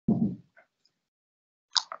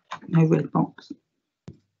No red box.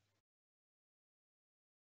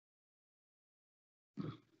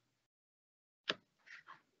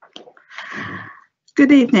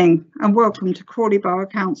 Good evening and welcome to Crawley Borough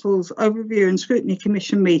Council's Overview and Scrutiny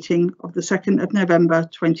Commission meeting of the 2nd of November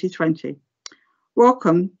 2020.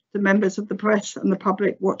 Welcome to members of the press and the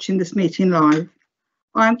public watching this meeting live.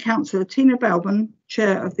 I am Councillor Tina Belbin,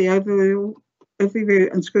 Chair of the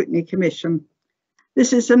Overview and Scrutiny Commission.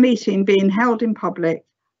 This is a meeting being held in public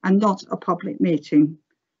and not a public meeting.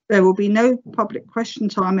 There will be no public question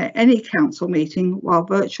time at any council meeting while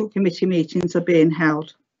virtual committee meetings are being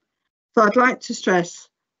held. So I'd like to stress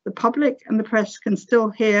the public and the press can still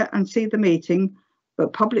hear and see the meeting,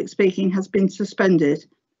 but public speaking has been suspended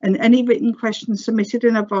and any written questions submitted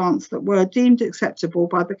in advance that were deemed acceptable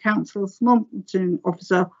by the council's monitoring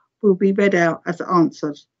officer will be read out as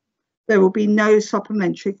answered. There will be no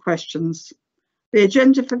supplementary questions. The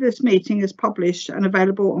agenda for this meeting is published and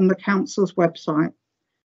available on the council's website.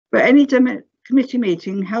 For any committee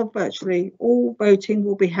meeting held virtually, all voting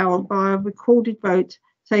will be held by a recorded vote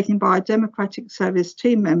taken by a Democratic Service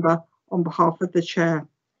team member on behalf of the chair.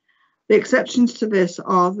 The exceptions to this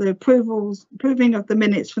are the approving of the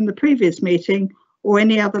minutes from the previous meeting or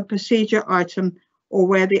any other procedure item, or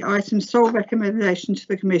where the item's sole recommendation to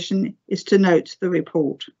the Commission is to note the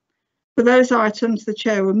report. For those items, the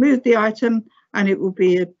chair will move the item and it will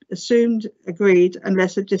be assumed agreed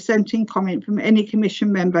unless a dissenting comment from any Commission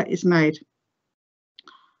member is made.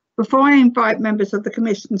 Before I invite members of the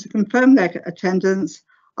Commission to confirm their attendance,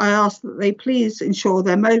 I ask that they please ensure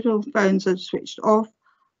their mobile phones are switched off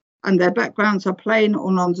and their backgrounds are plain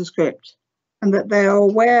or nondescript, and that they are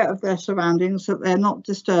aware of their surroundings, so that they're not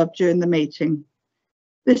disturbed during the meeting.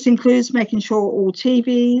 This includes making sure all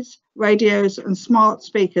TVs, radios and smart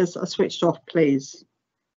speakers are switched off, please.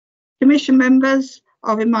 Commission members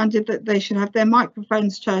are reminded that they should have their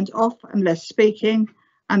microphones turned off unless speaking,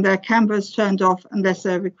 and their cameras turned off unless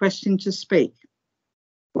they're requesting to speak.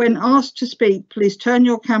 When asked to speak, please turn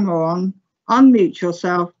your camera on, unmute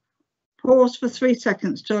yourself, pause for 3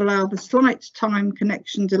 seconds to allow the slight time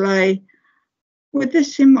connection delay. With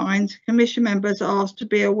this in mind, Commission members are asked to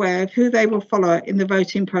be aware of who they will follow in the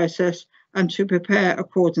voting process and to prepare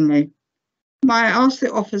accordingly. May I ask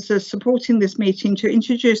the officers supporting this meeting to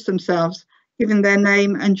introduce themselves, given their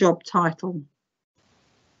name and job title.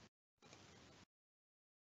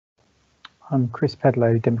 I'm Chris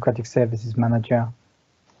Pedlow, Democratic Services Manager,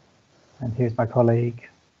 and here's my colleague.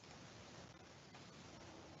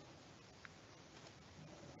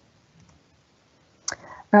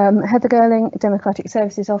 Heather Girling, Democratic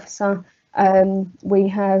Services Officer. We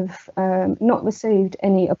have not received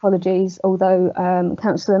any apologies, although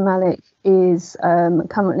Councillor Malik is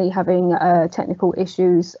currently having technical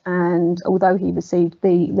issues, and although he received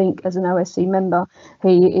the link as an OSC member,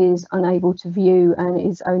 he is unable to view and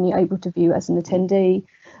is only able to view as an attendee.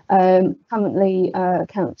 Currently,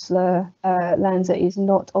 Councillor Lanza is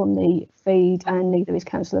not on the feed, and neither is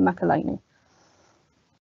Councillor McAlaney.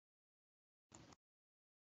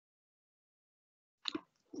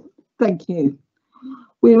 Thank you.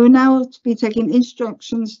 We will now be taking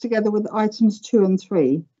instructions together with items 2 and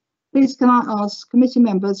 3. Please can I ask committee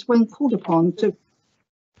members, when called upon,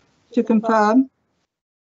 to confirm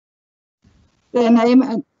their name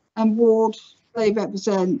and ward they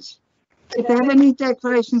represent. If they have any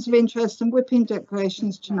declarations of interest and whipping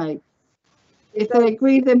declarations to make. If they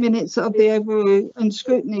agree the minutes of the Overview and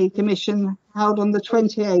Scrutiny Commission held on the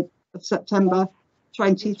 28th of September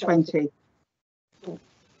 2020.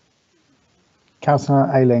 Councillor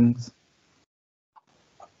Aylings.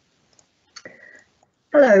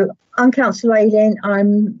 Hello, I'm Councillor Aylin.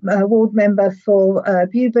 I'm a ward member for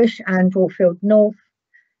Bewbush and Broadfield North,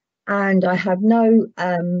 and I have no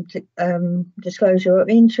disclosure of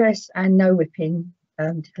interest and no whipping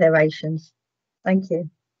declarations. Thank you.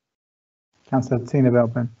 Councillor Tina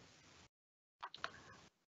Belbin.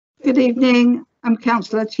 Good evening, I'm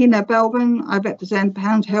Councillor Tina Belbin. I represent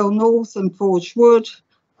Pound Hill North and Forge Wood.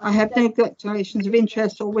 I have no declarations of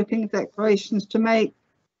interest or whipping declarations to make,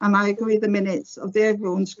 and I agree the minutes of the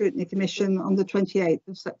Overall and Scrutiny Commission on the 28th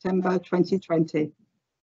of September 2020.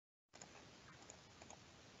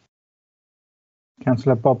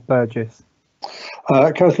 Councillor Bob Burgess.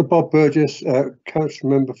 Councillor Bob Burgess, council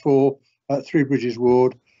member for Three Bridges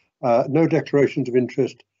Ward. No declarations of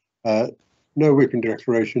interest, no whipping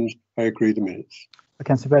declarations. I agree the minutes.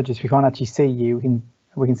 Councillor Burgess, we can't actually see you.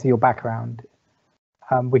 We can see your background.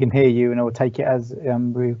 We can hear you, and I will take it as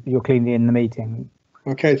you're clearly in the meeting.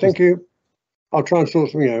 Okay, thank you. I'll try and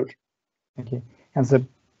sort something out. Thank you. Councillor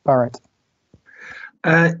Barrett.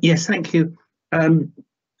 Yes, thank you.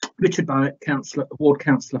 Richard Barrett, ward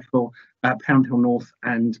councillor for Pound Hill North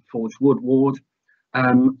and Forge Wood ward.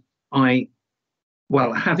 Having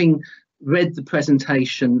read the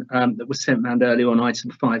presentation that was sent round earlier on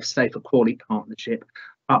item 5, Safer Crawley Partnership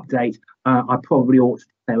update, I probably ought to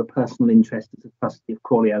declare a personal interest as a trustee of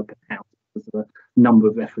Crawley Open House, because there are a number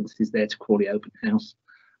of references there to Crawley Open House.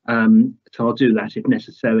 So I'll do that if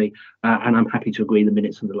necessary, and I'm happy to agree the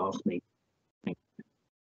minutes of the last meeting. Thank you.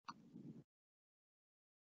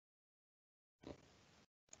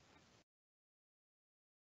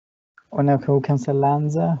 I'll now call Councillor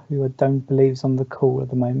Lanza, who I don't believe is on the call at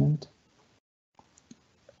the moment.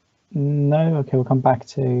 No, okay, we'll come back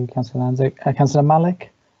to Councillor Lanza. Councillor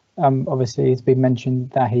Malik, obviously it's been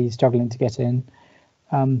mentioned that he's struggling to get in,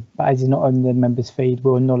 but as he's not on the members feed,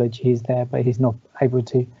 we'll acknowledge he's there, but he's not able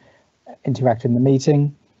to interact in the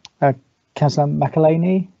meeting. Councillor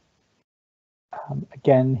McElhaney,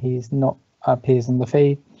 again, he's not appears on the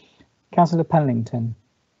feed. Councillor Penlington.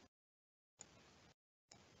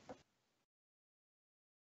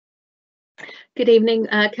 Good evening,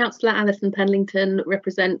 Councillor Alison Penlington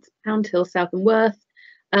represents Pound Hill, South and Worth.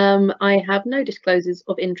 I have no disclosures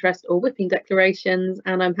of interest or whipping declarations,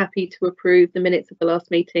 and I'm happy to approve the minutes of the last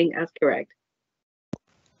meeting as correct.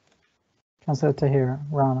 Councillor Tahira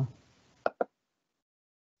Rana.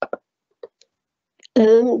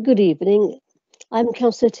 Good evening. I'm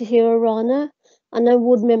Councillor Tahira Rana, and I'm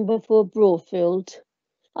ward member for Broadfield.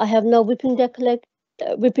 I have no whipping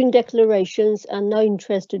declarations and no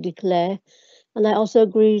interest to declare. And I also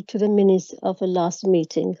agree to the minutes of the last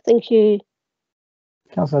meeting. Thank you.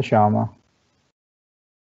 Councillor Sharma.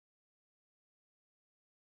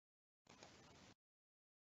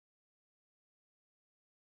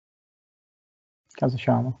 Councillor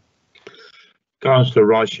Sharma. Councillor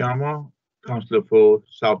Raj Sharma, Councillor for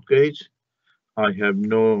Southgate. I have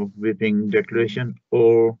no whipping declaration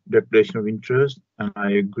or declaration of interest, and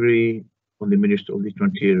I agree on the minutes of the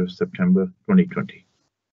 20th of September 2020.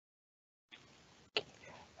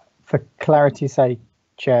 For clarity's sake,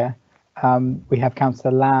 Chair, we have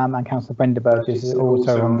Councillor Lamb and Councillor Brenda Burgess is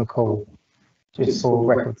also on the call, just for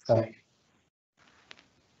record's sake.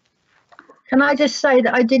 Can I just say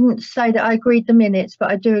that I didn't say that I agreed the minutes,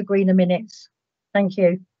 but I do agree the minutes. Thank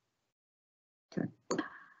you. Okay.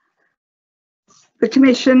 The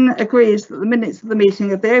Commission agrees that the minutes of the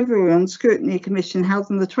meeting of the Overview and Scrutiny Commission held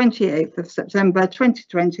on the 28th of September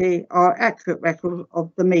 2020 are accurate record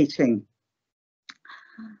of the meeting.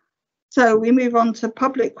 So we move on to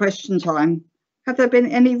public question time. Have there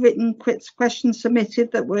been any written questions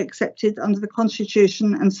submitted that were accepted under the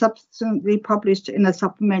Constitution and subsequently published in a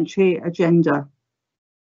supplementary agenda?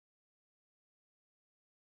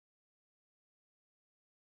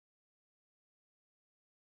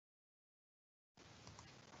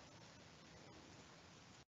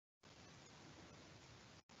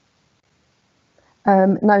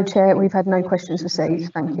 No, Chair, we've had no questions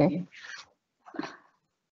received. Thank you.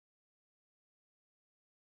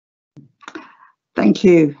 Thank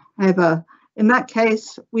you, Heather. In that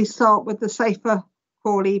case, we start with the Safer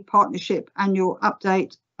Crawley Partnership Annual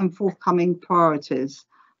Update and Forthcoming Priorities.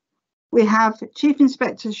 We have Chief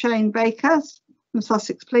Inspector Shane Baker from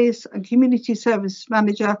Sussex Police and Community Service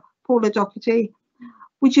Manager Paula Doherty.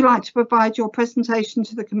 Would you like to provide your presentation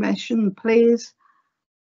to the Commission, please?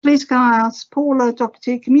 Please can I ask Paula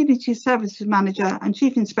Doherty, Community Services Manager and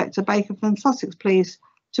Chief Inspector Baker from Sussex Police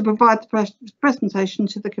to provide the presentation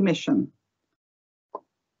to the Commission.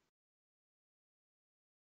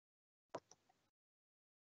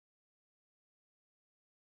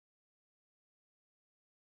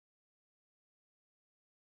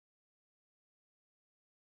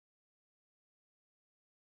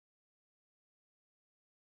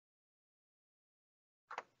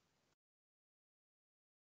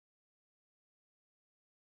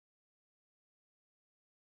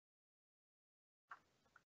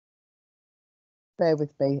 Bear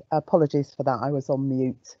with me. Apologies for that. I was on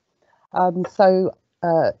mute.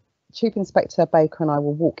 Chief Inspector Baker and I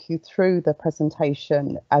will walk you through the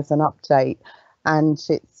presentation as an update, and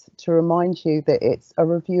it's to remind you that it's a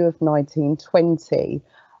review of 1920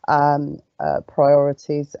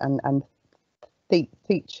 priorities and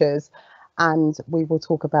features, and we will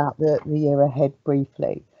talk about the year ahead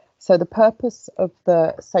briefly. So the purpose of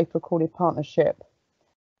the Safer Crawley Partnership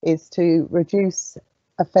is to reduce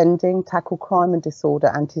offending, tackle crime and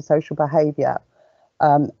disorder, antisocial behaviour,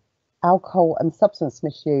 alcohol and substance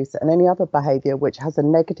misuse, and any other behaviour which has a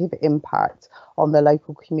negative impact on the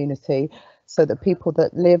local community, so that people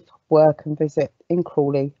that live, work and visit in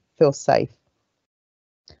Crawley feel safe.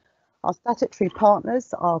 Our statutory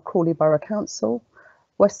partners are Crawley Borough Council,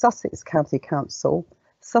 West Sussex County Council,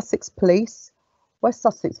 Sussex Police, West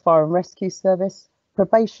Sussex Fire and Rescue Service,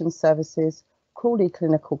 Probation Services, Crawley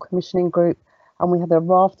Clinical Commissioning Group, and we have a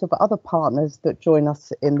raft of other partners that join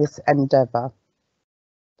us in this endeavour.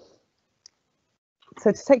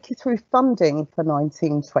 So to take you through funding for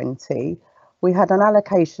 1920, we had an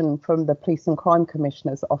allocation from the Police and Crime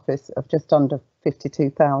Commissioner's Office of just under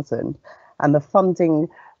 52,000, and the funding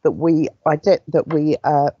that we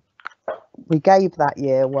gave that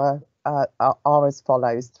year are as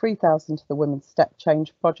follows: 3,000 to the Women's Step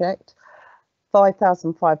Change Project,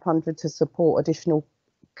 5,500 to support additional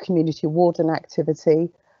community warden activity,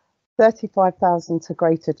 35,000 to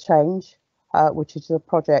Greater Change, which is a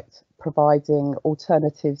project providing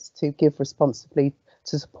alternatives to give responsibly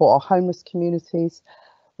to support our homeless communities.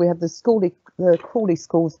 We have the Crawley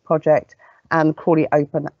Schools project and Crawley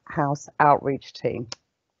Open House outreach team.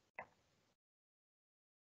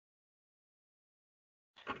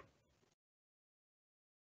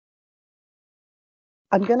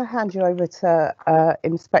 I'm going to hand you over to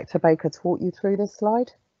Inspector Baker to walk you through this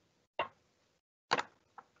slide.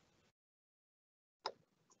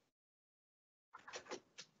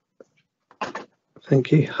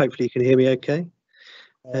 Thank you. Hopefully you can hear me okay.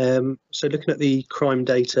 So looking at the crime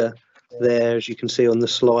data there, as you can see on the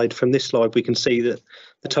slide, from this slide we can see that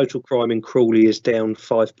the total crime in Crawley is down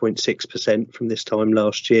 5.6% from this time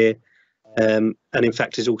last year, and in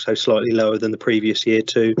fact is also slightly lower than the previous year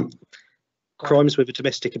too. Crimes with a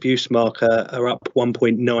domestic abuse marker are up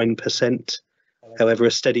 1.9%. However,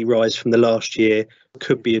 a steady rise from the last year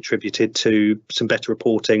could be attributed to some better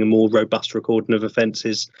reporting and more robust recording of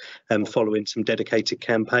offences following some dedicated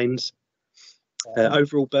campaigns.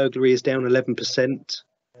 Overall burglary is down 11%.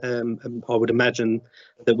 And I would imagine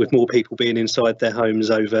that with more people being inside their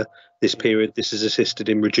homes over this period, this has assisted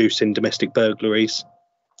in reducing domestic burglaries.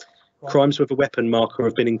 Crimes with a weapon marker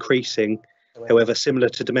have been increasing. However, similar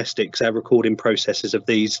to domestics, our recording processes of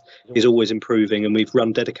these is always improving, and we've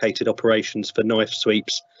run dedicated operations for knife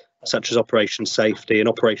sweeps, such as Operation Safety and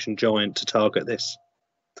Operation Giant, to target this.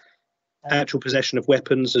 Actual possession of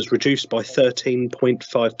weapons has reduced by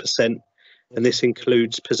 13.5%, and this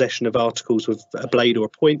includes possession of articles with a blade or a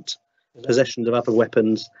point, possession of other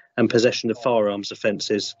weapons, and possession of firearms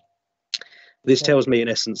offences. This tells me in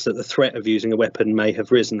essence that the threat of using a weapon may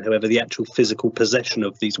have risen, however the actual physical possession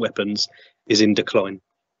of these weapons is in decline.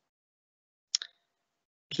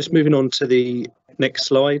 Just moving on to the next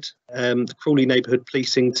slide, the Crawley Neighbourhood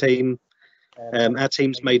Policing team. Our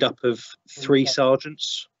team's made up of 3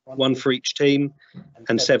 sergeants, 1 for each team,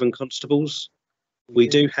 and 7 constables. We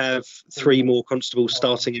do have 3 more constables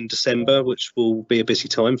starting in December, which will be a busy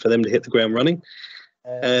time for them to hit the ground running.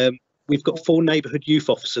 We've got 4 neighbourhood youth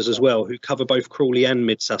officers as well, who cover both Crawley and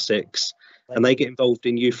Mid Sussex, and they get involved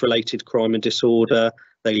in youth-related crime and disorder.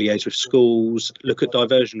 They liaise with schools, look at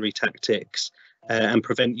diversionary tactics, and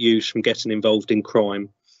prevent youths from getting involved in crime.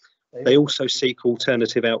 They also seek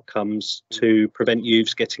alternative outcomes to prevent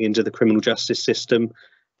youths getting into the criminal justice system,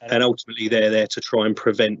 and ultimately they're there to try and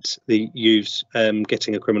prevent the youths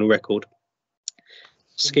getting a criminal record.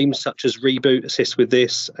 Schemes such as Reboot assist with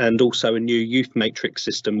this, and also a new youth matrix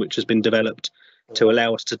system which has been developed to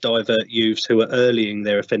allow us to divert youths who are early in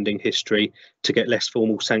their offending history to get less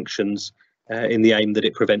formal sanctions in the aim that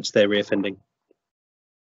it prevents their reoffending.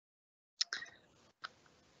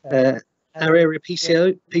 Our area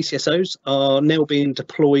PCSOs are now being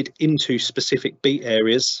deployed into specific beat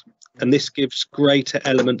areas, and this gives greater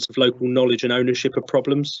elements of local knowledge and ownership of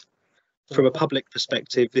problems. From a public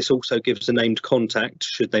perspective, this also gives a named contact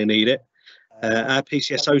should they need it. Our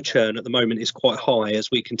PCSO churn at the moment is quite high as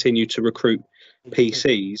we continue to recruit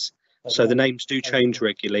PCs, so the names do change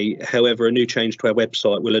regularly. However, a new change to our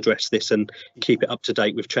website will address this and keep it up to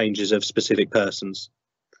date with changes of specific persons.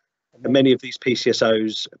 And many of these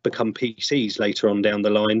PCSOs become PCs later on down the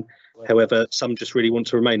line. However, some just really want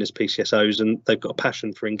to remain as PCSOs, and they've got a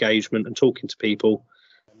passion for engagement and talking to people.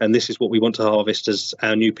 And this is what we want to harvest as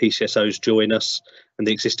our new PCSOs join us and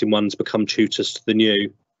the existing ones become tutors to the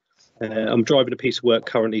new. I'm driving a piece of work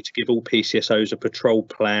currently to give all PCSOs a patrol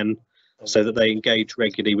plan so that they engage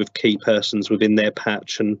regularly with key persons within their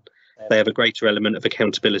patch and they have a greater element of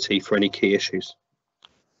accountability for any key issues.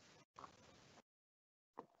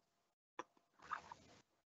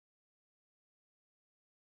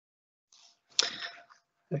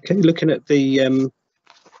 Okay, looking at the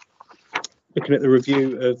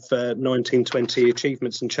review of 1920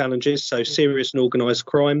 achievements and challenges, so serious and organised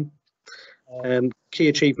crime. Key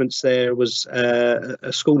achievements there was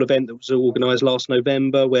a school event that was organised last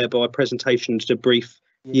November, whereby presentations to brief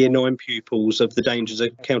Year 9 pupils of the dangers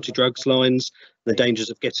of county drugs lines, the dangers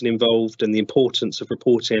of getting involved and the importance of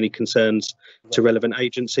reporting any concerns to relevant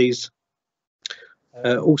agencies.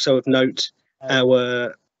 Also of note,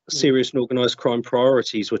 our serious and organised crime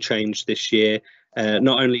priorities were changed this year,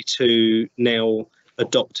 not only to now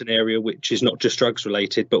adopt an area which is not just drugs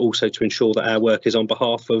related, but also to ensure that our work is on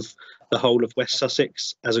behalf of the whole of West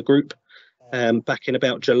Sussex as a group. Back in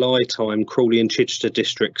about July time, Crawley and Chichester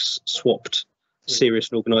districts swapped serious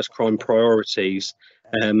and organised crime priorities,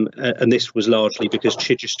 and this was largely because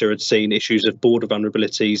Chichester had seen issues of border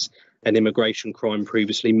vulnerabilities and immigration crime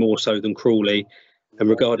previously, more so than Crawley. And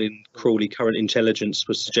regarding Crawley, current intelligence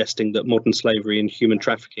was suggesting that modern slavery and human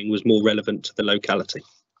trafficking was more relevant to the locality.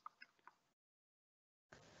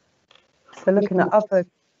 So looking at other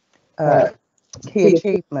key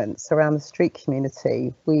achievements around the street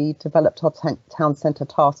community, we developed our town centre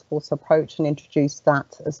task force approach and introduced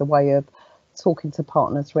that as a way of talking to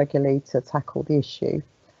partners regularly to tackle the issue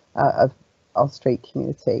of our street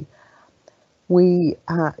community. We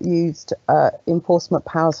used enforcement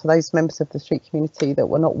powers for those members of the street community that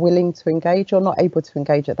were not willing to engage or not able to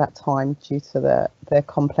engage at that time due to their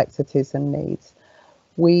complexities and needs.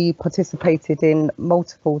 We participated in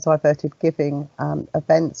multiple diverted giving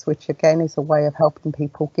events, which again is a way of helping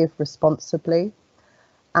people give responsibly.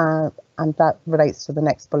 And that relates to the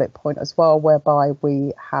next bullet point as well, whereby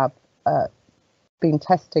we have been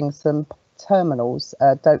testing some terminals,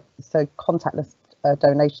 so contactless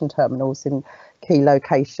donation terminals in key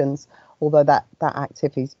locations, although that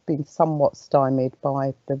activity has been somewhat stymied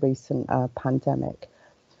by the recent pandemic.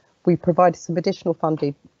 We provided some additional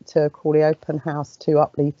funding to Crawley Open House to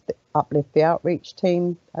uplift the outreach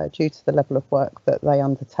team due to the level of work that they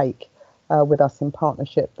undertake with us in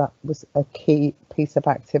partnership. That was a key piece of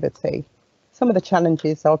activity. Some of the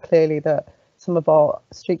challenges are clearly that some of our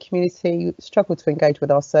street community struggle to engage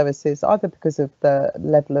with our services, either because of the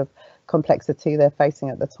level of complexity they're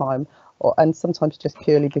facing at the time, and sometimes just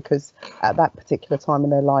purely because at that particular time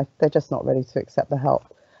in their life, they're just not ready to accept the help.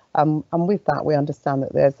 And with that, we understand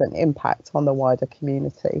that there's an impact on the wider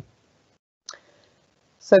community.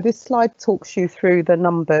 So this slide talks you through the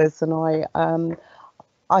numbers, and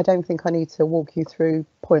I don't think I need to walk you through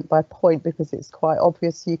point by point because it's quite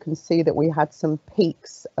obvious. You can see that we had some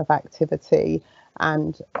peaks of activity,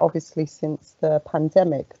 and obviously since the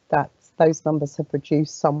pandemic, those numbers have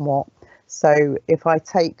reduced somewhat. So if I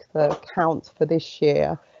take the count for this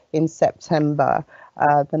year in September,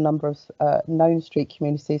 the number of known street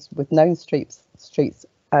communities with known sleep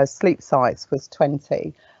sites was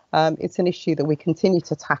 20. It's an issue that we continue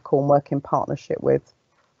to tackle and work in partnership with.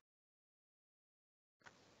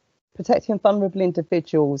 Protecting vulnerable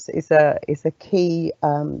individuals is a key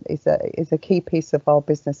piece of our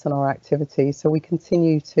business and our activity. So we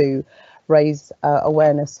continue to raise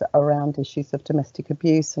awareness around issues of domestic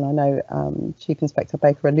abuse, and I know Chief Inspector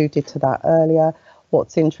Baker alluded to that earlier.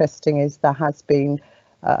 What's interesting is there has been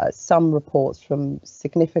some reports from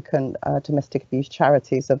significant domestic abuse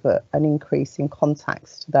charities of an increase in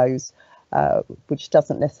contacts to those, which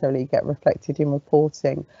doesn't necessarily get reflected in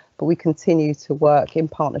reporting, but we continue to work in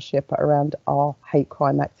partnership around our hate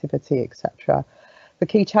crime activity, etc. The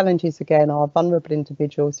key challenges again are vulnerable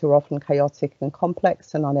individuals who are often chaotic and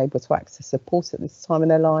complex and unable to access support at this time in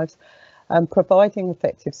their lives, and providing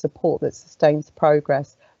effective support that sustains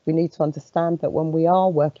progress. We need to understand that when we are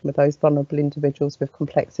working with those vulnerable individuals with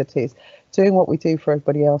complexities, doing what we do for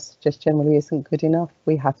everybody else just generally isn't good enough.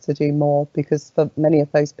 We have to do more because for many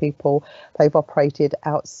of those people, they've operated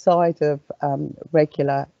outside of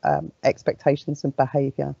regular expectations and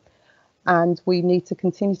behaviour. And we need to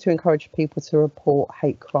continue to encourage people to report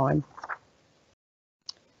hate crime.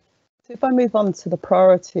 So if I move on to the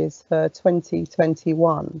priorities for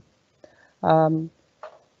 2021,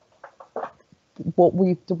 what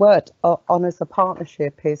we've worked on as a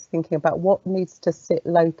partnership is thinking about what needs to sit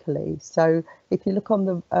locally. So if you look on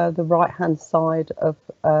the right hand side of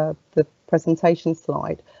the presentation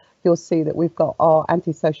slide, you'll see that we've got our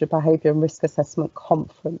antisocial behaviour and risk assessment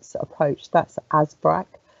conference approach. That's ASBRAC.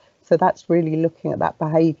 So that's really looking at that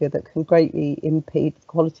behaviour that can greatly impede the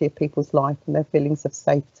quality of people's life and their feelings of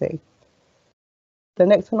safety. The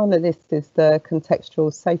next one on the list is the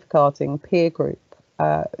contextual safeguarding peer group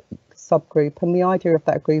subgroup, and the idea of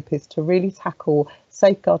that group is to really tackle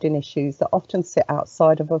safeguarding issues that often sit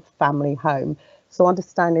outside of a family home. So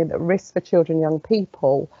understanding that risks for children and young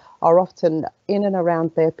people are often in and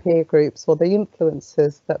around their peer groups or the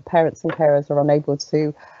influences that parents and carers are unable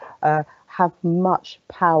to have much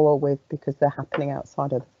power with because they're happening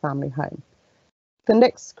outside of the family home. The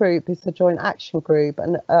next group is the joint action group,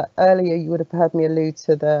 and earlier you would have heard me allude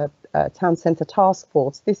to the Town Centre Task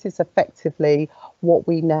Force, this is effectively what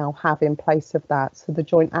we now have in place of that. So the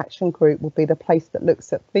Joint Action Group will be the place that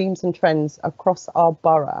looks at themes and trends across our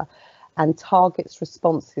borough and targets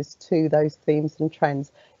responses to those themes and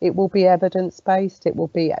trends. It will be evidence-based.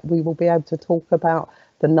 We will be able to talk about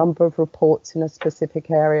the number of reports in a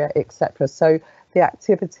specific area, etc. So the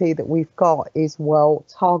activity that we've got is well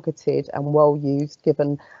targeted and well used,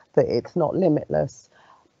 given that it's not limitless.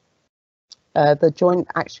 The Joint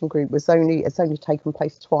Action Group it's only taken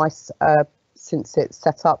place twice since it's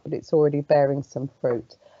set up, but it's already bearing some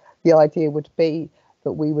fruit. The idea would be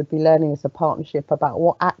that we would be learning as a partnership about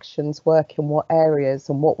what actions work in what areas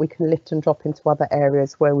and what we can lift and drop into other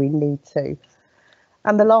areas where we need to.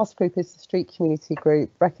 And the last group is the Street Community Group,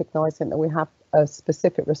 recognising that we have a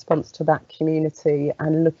specific response to that community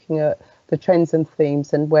and looking at the trends and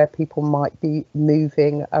themes and where people might be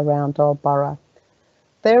moving around our borough.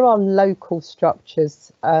 There are local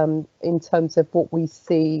structures in terms of what we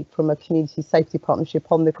see from a community safety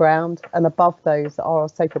partnership on the ground, and above those are our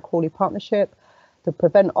Safer Crawley Partnership, the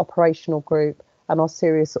Prevent Operational Group and our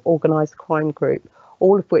Serious Organised Crime Group,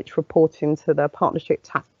 all of which report into the Partnership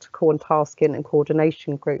Tactical and Tasking and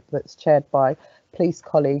Coordination Group that's chaired by police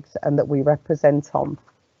colleagues and that we represent on.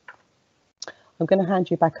 I'm going to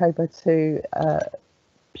hand you back over to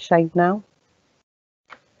Shane now.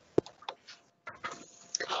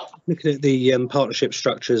 Looking at the partnership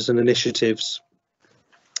structures and initiatives,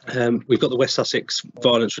 we've got the West Sussex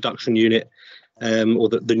Violence Reduction Unit, or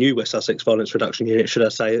the new West Sussex Violence Reduction Unit, should I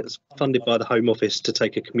say. It's funded by the Home Office to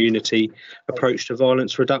take a community approach to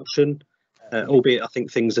violence reduction, albeit I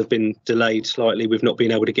think things have been delayed slightly. We've not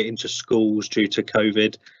been able to get into schools due to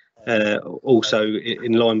COVID. Also,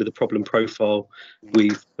 in line with the problem profile,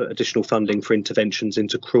 we've put additional funding for interventions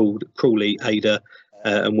into Crawley, Ada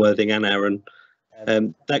and Worthing and Arran.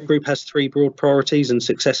 That group has 3 broad priorities and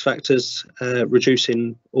success factors: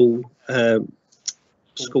 reducing all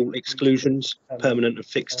school exclusions, permanent and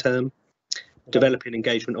fixed term, developing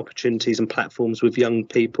engagement opportunities and platforms with young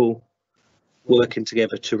people, working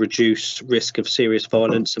together to reduce risk of serious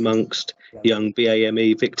violence amongst young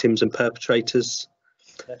BAME victims and perpetrators.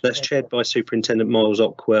 That's chaired by Superintendent Miles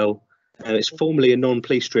Ockwell. It's formally a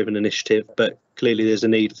non-police driven initiative, but clearly there's a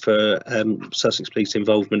need for Sussex Police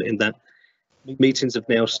involvement in that. Meetings have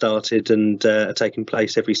now started and are taking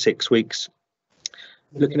place every 6 weeks.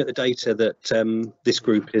 Looking at the data that this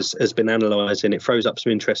group has been analysing, it throws up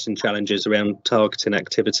some interesting challenges around targeting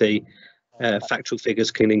activity. Factual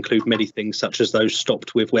figures can include many things, such as those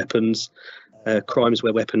stopped with weapons, crimes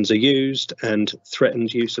where weapons are used and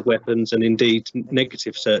threatened use of weapons, and indeed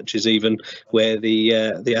negative searches even where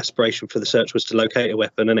the aspiration for the search was to locate a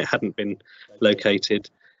weapon and it hadn't been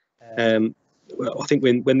located. I think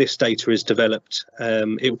when this data is developed,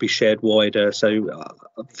 it will be shared wider. So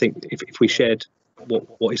I think if we shared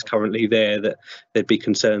what is currently there, that there'd be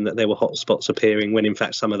concern that there were hotspots appearing when in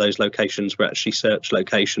fact some of those locations were actually search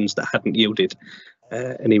locations that hadn't yielded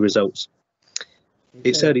any results.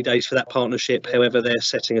 It's early days for that partnership. However, they're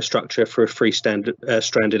setting a structure for a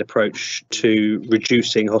stranded approach to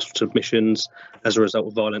reducing hospital admissions as a result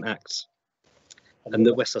of violent acts. And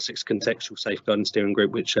the West Sussex Contextual Safeguarding Steering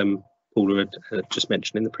Group, which Paula had just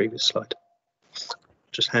mentioned in the previous slide.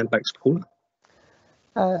 Just hand back to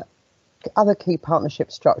Paula. Other key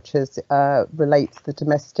partnership structures relate to the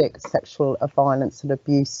Domestic Sexual Violence and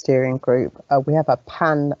Abuse Steering Group. We have a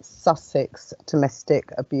pan-Sussex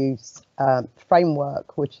domestic abuse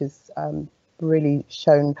framework, which has really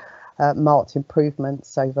shown marked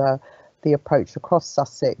improvements over the approach across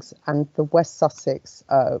Sussex, and the West Sussex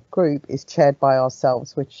group is chaired by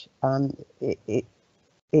ourselves, which it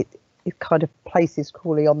kind of places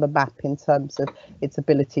Crawley on the map in terms of its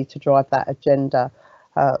ability to drive that agenda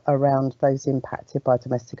around those impacted by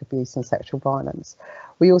domestic abuse and sexual violence.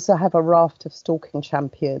 We also have a raft of stalking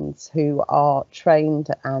champions who are trained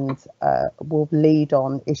and will lead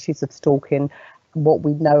on issues of stalking. What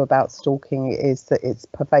we know about stalking is that it's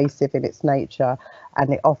pervasive in its nature,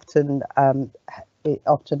 and it often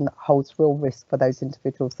holds real risk for those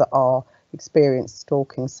individuals that are experienced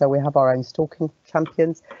stalking. So we have our own stalking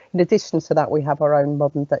champions. In addition to that, we have our own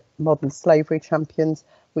modern slavery champions,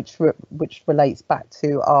 which relates back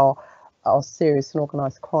to our serious and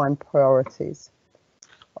organised crime priorities.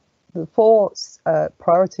 The 4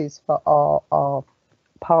 priorities for our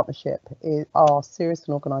partnership are serious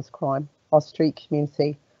and organised crime, our street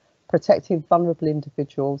community, protecting vulnerable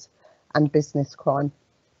individuals, and business crime.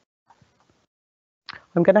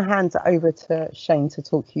 I'm going to hand it over to Shane to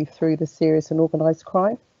talk you through the serious and organised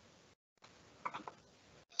crime.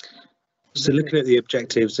 So looking at the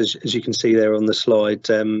objectives, as you can see there on the slide,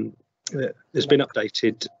 there's been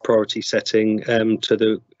updated priority setting to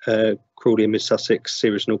the Crawley and Mid Sussex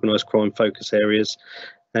serious and organised crime focus areas.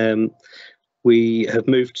 We have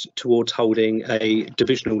moved towards holding a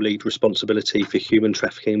divisional lead responsibility for human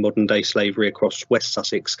trafficking and modern day slavery across West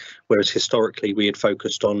Sussex, whereas historically we had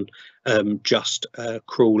focused on just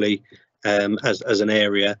Crawley as an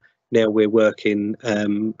area. Now we're working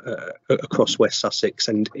across West Sussex,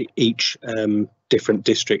 and each different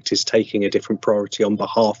district is taking a different priority on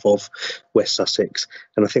behalf of West Sussex.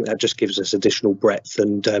 And I think that just gives us additional breadth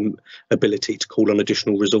and ability to call on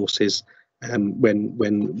additional resources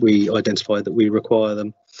when we identify that we require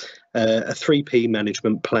them. A 3P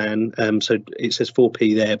management plan, so it says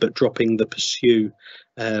 4P there, but dropping the pursue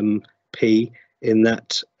P in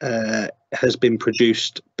that has been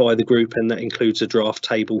produced by the group, and that includes a draft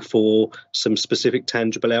table for some specific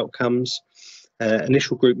tangible outcomes.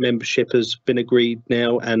 Initial group membership has been agreed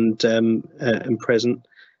now and present,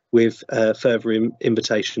 with further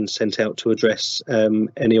invitations sent out to address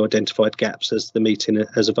any identified gaps as the meeting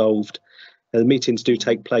has evolved. The meetings do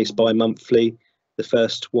take place bi-monthly. The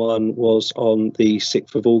first one was on the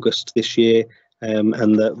 6th of August this year, and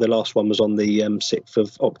the last one was on the 6th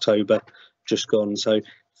of October, just gone. So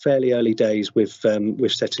fairly early days with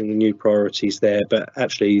setting the new priorities there, but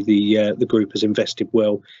actually the group has invested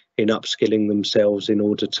well in upskilling themselves in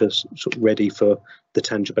order to sort of ready for the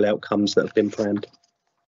tangible outcomes that have been planned.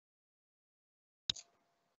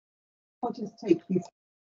 I'll just take you.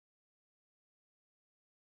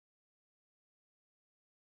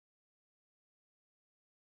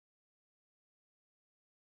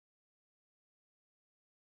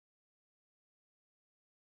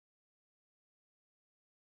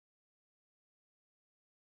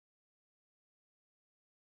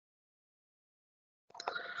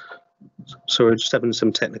 So we're just having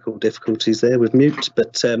some technical difficulties there with mute,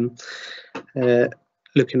 but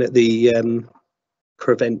looking at the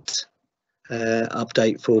prevent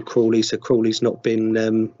update for Crawley, so Crawley's not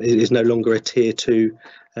been is no longer a tier 2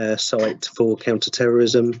 site for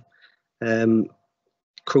counter-terrorism.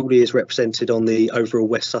 Crawley is represented on the overall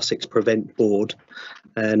West Sussex Prevent Board,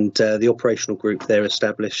 and the operational group there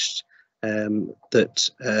established that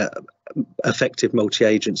effective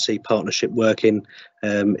multi-agency partnership working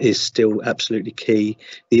is still absolutely key.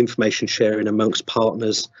 The information sharing amongst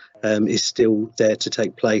partners is still there to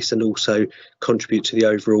take place, and also contribute to the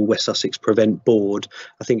overall West Sussex Prevent Board.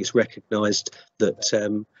 I think it's recognised that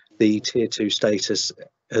the tier 2 status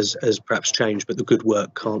has perhaps changed, but the good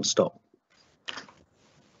work can't stop.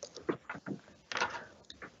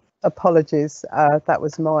 Apologies, that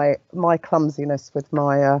was my clumsiness with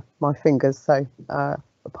my fingers, so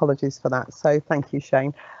apologies for that. So thank you,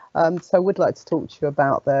 Shane. So I would like to talk to you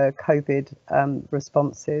about the COVID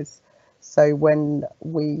responses. So when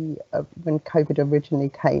COVID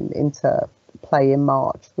originally came into play in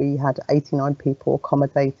March, we had 89 people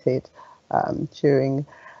accommodated during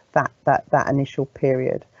that initial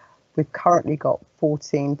period. We've currently got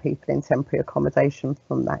 14 people in temporary accommodation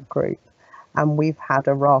from that group, and we've had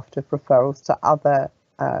a raft of referrals to other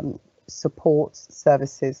support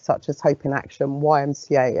services such as Hope in Action,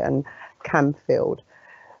 YMCA and Camfield.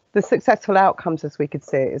 The successful outcomes, as we could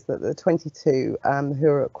see, is that the 22 who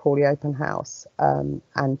are at Crawley Open House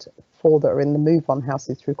and 4 that are in the Move On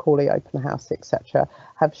houses through Crawley Open House, etc.,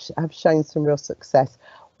 have shown some real success.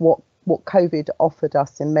 What COVID offered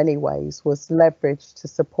us in many ways was leverage to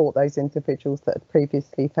support those individuals that had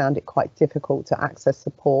previously found it quite difficult to access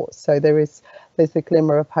support. So there's a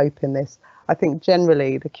glimmer of hope in this. I think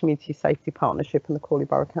generally the Community Safety Partnership and the Crawley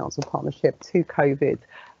Borough Council Partnership to COVID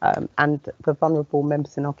and the vulnerable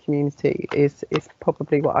members in our community is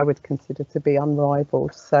probably what I would consider to be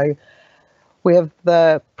unrivaled. So we have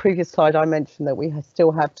the previous slide, I mentioned that we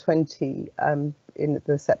still have 20 in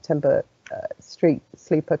the September street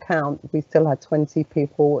sleeper count. We still had 20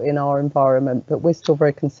 people in our environment that we're still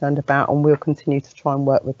very concerned about, and we'll continue to try and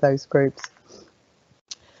work with those groups.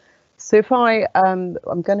 So if I'm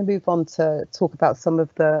going to move on to talk about some of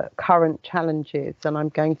the current challenges, and I'm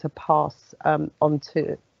going to pass on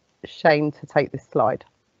to Shane to take this slide.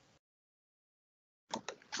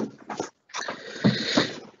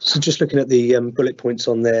 So just looking at the bullet points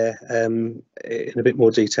on there in a bit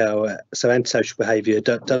more detail, so antisocial behaviour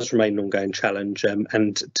does remain an ongoing challenge,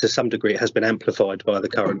 and to some degree it has been amplified by the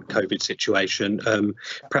current COVID situation.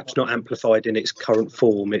 Perhaps not amplified in its current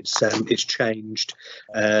form. It's changed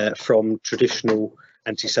from traditional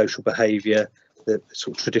antisocial behaviour. The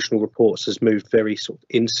sort of traditional reports has moved very sort of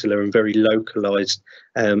insular and very localised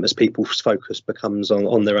as people's focus becomes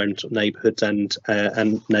on their own sort of neighbourhoods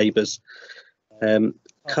and neighbours.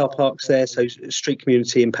 car parks there, so street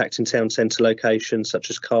community impact in town centre locations such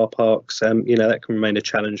as car parks, that can remain a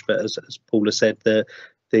challenge, but as Paula said, the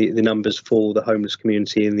numbers for the homeless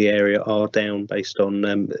community in the area are down based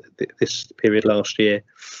on this period last year.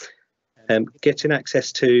 Getting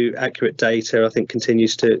access to accurate data, I think,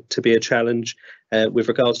 continues to be a challenge. With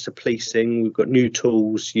regards to policing, we've got new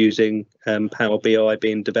tools using Power BI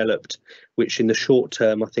being developed, which in the short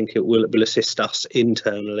term, I think it will assist us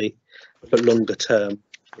internally, but longer term,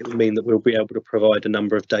 it will mean that we'll be able to provide a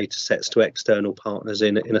number of data sets to external partners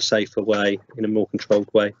in a safer way, in a more controlled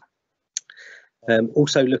way.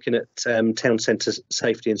 Also looking at town centre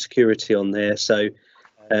safety and security on there. So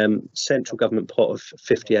central government pot of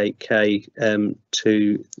 58k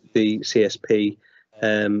to the CSP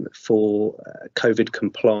for COVID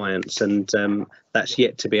compliance, and that's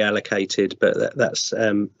yet to be allocated, but that's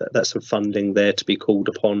some funding there to be called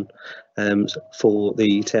upon for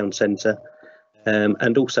the town centre.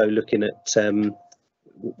 And also looking at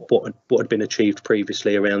what had been achieved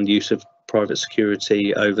previously around use of private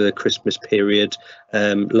security over the Christmas period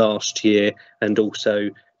last year, and also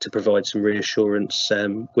to provide some reassurance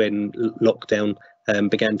when lockdown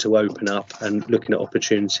began to open up, and looking at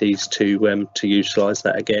opportunities to utilise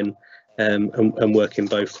that again, and work in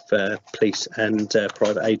both police and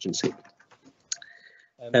private agency.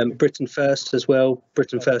 Britain First as well.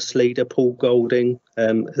 Britain First leader Paul Golding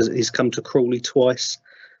he's come to Crawley twice.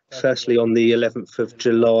 Firstly on the 11th of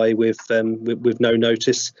July with no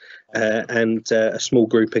notice, and a small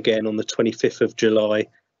group again on the 25th of July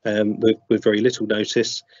with very little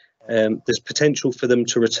notice. There's potential for them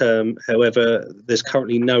to return, however, there's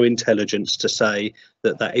currently no intelligence to say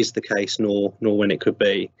that that is the case, nor when it could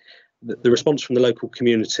be. The response from the local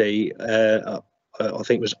community I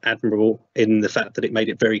think was admirable, in the fact that it made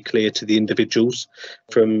it very clear to the individuals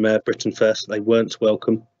from Britain First that they weren't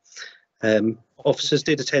welcome. Officers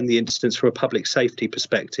did attend the incidents from a public safety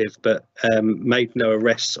perspective, but made no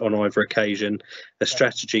arrests on either occasion. A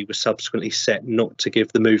strategy was subsequently set not to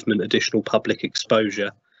give the movement additional public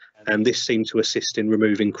exposure, and this seemed to assist in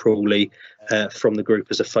removing Crawley from the group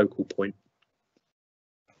as a focal point.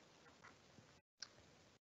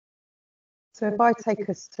 So if I take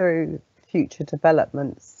us through future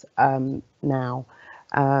developments now,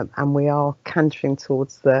 and we are cantering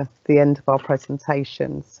towards the end of our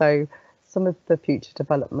presentation. So some of the future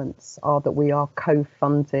developments are that we are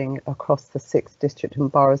co-funding across the 6 district and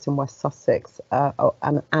boroughs in West Sussex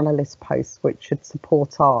an analyst post, which should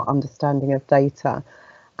support our understanding of data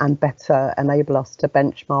and better enable us to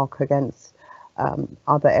benchmark against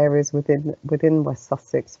other areas within West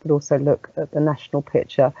Sussex, but also look at the national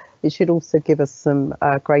picture. It should also give us some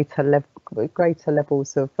greater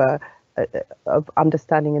levels of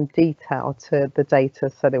understanding and detail to the data,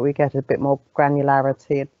 so that we get a bit more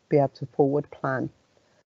granularity and be able to forward plan.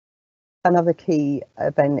 Another key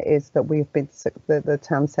then is that the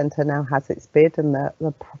town centre now has its bid, and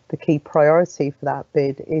the key priority for that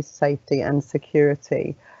bid is safety and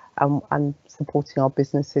security, and supporting our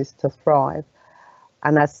businesses to thrive.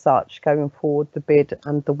 And as such, going forward, the bid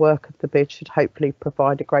and the work of the bid should hopefully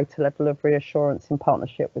provide a greater level of reassurance in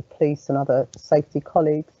partnership with police and other safety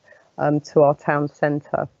colleagues to our town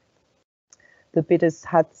centre. The bid has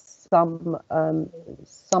had some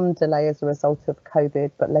delay as a result of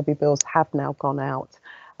COVID, but levy bills have now gone out.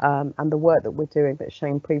 And the work that we're doing, that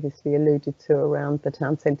Shane previously alluded to around the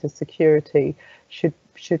town centre security, should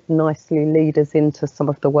nicely lead us into some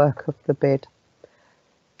of the work of the bid.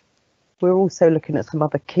 We're also looking at some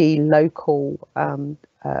other key local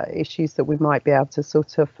issues that we might be able to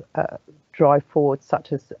sort of drive forward,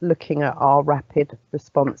 such as looking at our rapid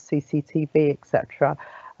response CCTV, etc.,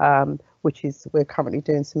 which we're currently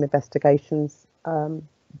doing some investigations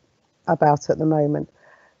about at the moment.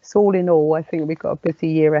 So all in all, I think we've got a busy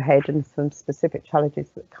year ahead and some specific challenges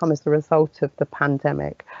that come as a result of the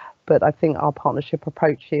pandemic. But I think our partnership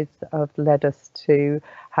approaches have led us to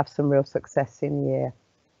have some real success in year.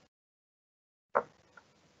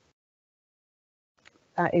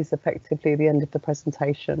 That is effectively the end of the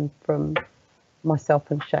presentation from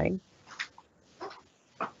myself and Shane.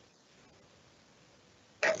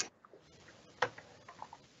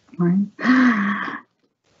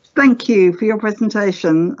 Thank you for your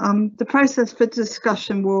presentation. The process for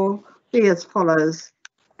discussion will be as follows.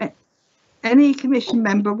 Any Commission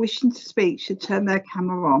member wishing to speak should turn their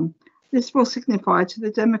camera on. This will signify to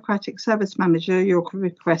the Democratic Service Manager your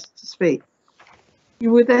request to speak.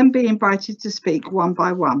 You will then be invited to speak one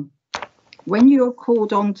by one. When you are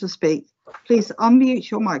called on to speak, please unmute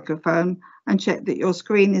your microphone and check that your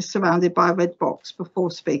screen is surrounded by a red box before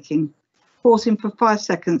speaking, pausing for 5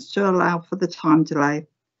 seconds to allow for the time delay.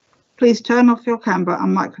 Please turn off your camera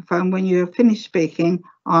and microphone when you have finished speaking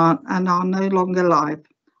and are no longer live.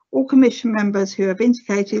 All Commission members who have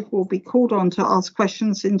indicated will be called on to ask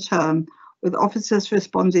questions in turn, with officers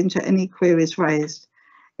responding to any queries raised.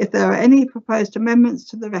 If there are any proposed amendments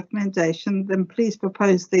to the recommendation, then please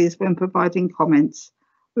propose these when providing comments.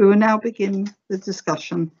 We will now begin the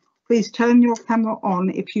discussion. Please turn your camera on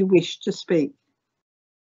if you wish to speak.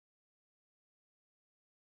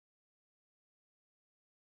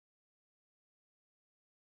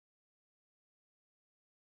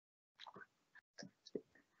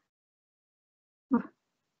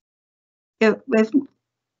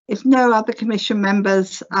 If no other Commission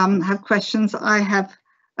members have questions, I have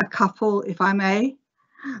a couple, if I may.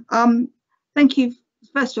 Thank you.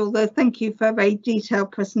 First of all, though, thank you for a very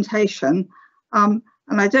detailed presentation. And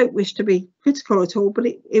I don't wish to be critical at all, but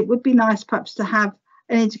it would be nice perhaps to have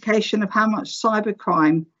an indication of how much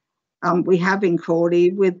cybercrime we have in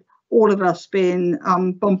Crawley, with all of us being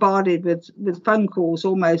bombarded with phone calls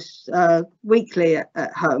almost weekly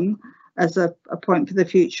at home, as a point for the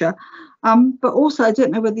future. But also, I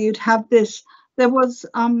don't know whether you'd have this, there was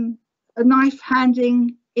a knife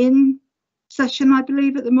handing in session, I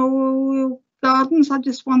believe, at the Memorial Gardens. I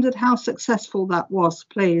just wondered how successful that was,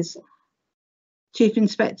 please. Chief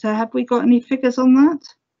Inspector, have we got any figures on that?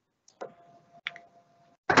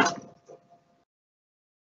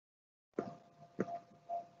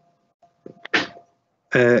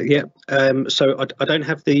 Yeah, so I don't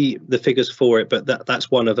have the figures for it, but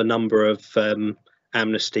that's one of a number of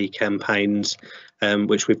amnesty campaigns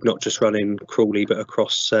which we've not just run in Crawley but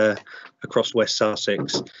across West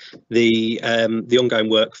Sussex. The ongoing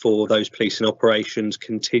work for those policing operations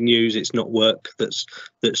continues. It's not work that's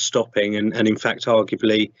stopping, and in fact,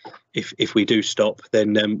 arguably, if we do stop,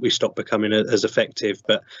 then we stop becoming as effective.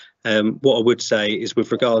 But what I would say is,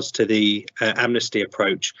 with regards to the amnesty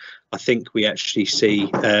approach, I think we actually see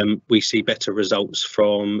better results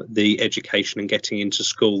from the education and getting into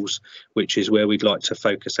schools, which is where we'd like to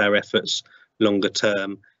focus our efforts longer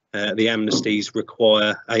term. The amnesties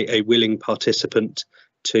require a willing participant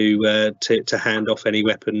to hand off any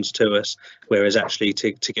weapons to us, whereas actually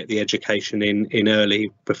to get the education in early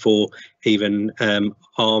before even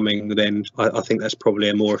arming, then I think that's probably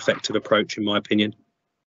a more effective approach, in my opinion.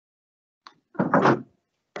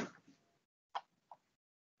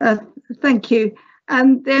 Thank you.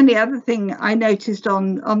 And the only other thing I noticed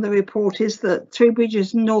on the report is that Three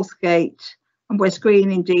Bridges, Northgate and West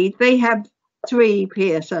Green, indeed, they have 3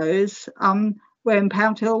 PSOs, where in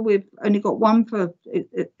Pound Hill we've only got 1 for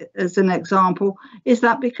as an example. Is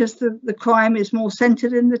that because the crime is more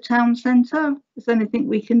centred in the town centre? Is there anything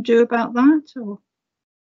we can do about that? Or?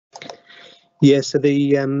 Yeah, so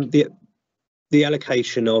the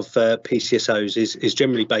allocation of PCSOs is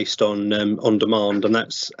generally based on demand, and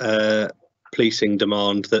that's policing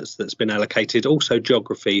demand that's been allocated. Also,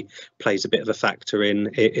 geography plays a bit of a factor in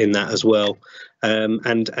that as well,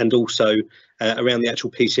 and also around the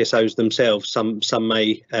actual PCSOs themselves. Some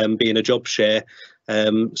may be in a job share,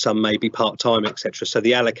 some may be part-time, etc. So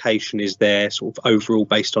the allocation is there sort of overall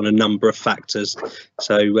based on a number of factors.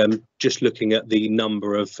 So just looking at the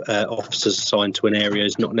number of officers assigned to an area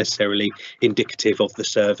is not necessarily indicative of the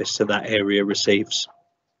service that area receives.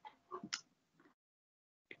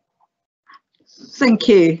 Thank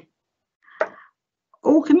you.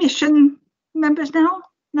 All Commission members now?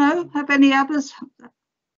 No? Have any others?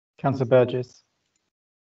 Councillor Burgess.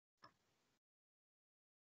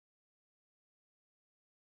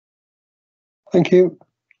 Thank you.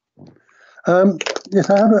 Yes,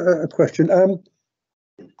 I have a question.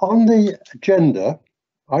 On the agenda,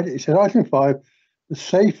 it says item 5, the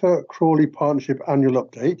Safer Crawley Partnership Annual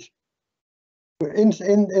Update. In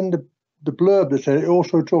the blurb that said, it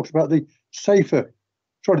also talks about the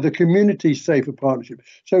Community Safer Partnership.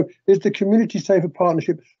 So is the Community Safer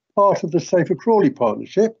Partnership part of the Safer Crawley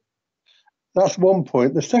Partnership? That's one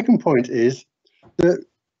point. The second point is that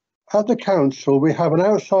at the council, we have an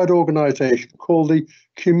outside organisation called the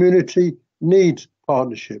Community Needs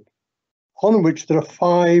Partnership, on which there are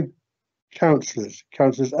 5 councillors: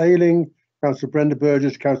 Councillors Ayling, Councillor Brenda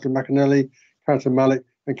Burgess, Councillor McAnally, Councillor Malik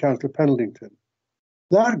and Councillor Pendleton.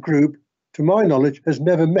 That group, to my knowledge, has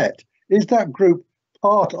never met. Is that group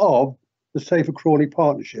part of the Safer Crawley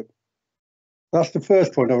Partnership? That's the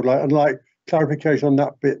first point I would like. I'd like clarification on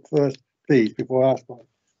that bit first, please, before I ask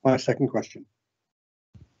my second question.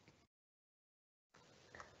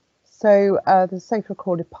 So the Safer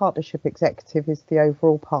Crawley Partnership Executive is the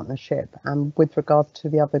overall partnership, and with regards to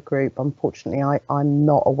the other group, unfortunately, I'm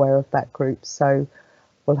not aware of that group, so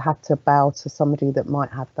we'll have to bow to somebody that might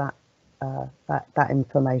have that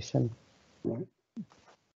information. Right.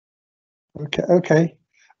 Okay.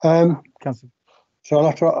 Councillor, So I'll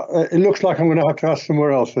have to. It looks like I'm going to have to ask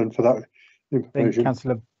somewhere else then for that I think information.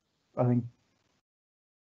 Councillor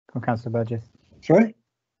Burgess. Sorry.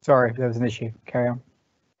 Sorry, there was an issue. Carry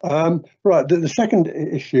on. Right. The second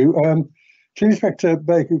issue. Chief Inspector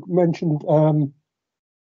Baker mentioned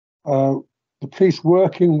the police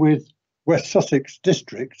working with West Sussex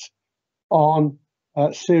districts on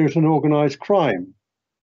serious and organised crime.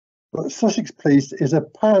 But Sussex Police is a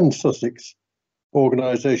pan-Sussex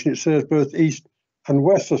organisation. It serves both East and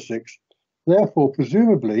West Sussex. Therefore,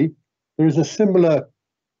 presumably, there is a similar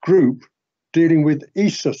group dealing with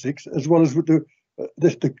East Sussex as well as with the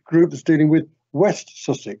group that's dealing with West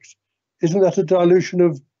Sussex. Isn't that a dilution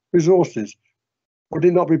of resources? Would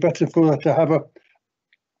it not be better for to have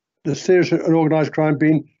the serious and organised crime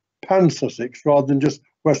being pan-Sussex rather than just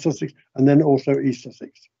West Sussex and then also East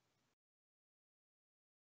Sussex?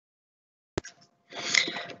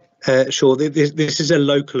 Sure. This is a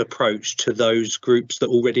local approach to those groups that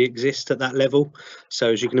already exist at that level.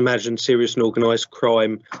 So as you can imagine, serious and organised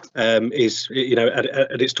crime is,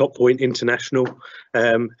 at its top point, international.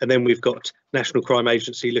 And then we've got National Crime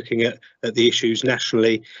Agency looking at the issues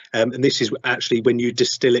nationally. And this is actually, when you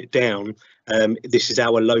distill it down, this is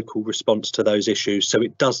our local response to those issues. So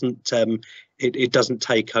it doesn't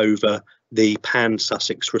take over the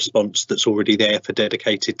pan-Sussex response that's already there for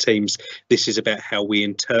dedicated teams. This is about how we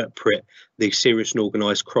interpret the serious and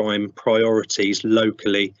organised crime priorities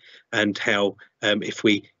locally, and how if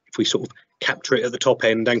we sort of capture it at the top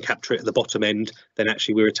end and capture it at the bottom end, then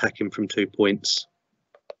actually we're attacking from 2 points.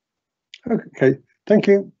 Okay, thank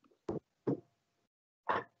you.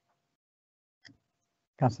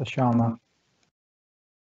 Councillor Sharma.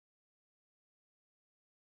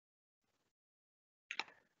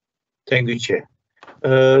 Thank you, Chair.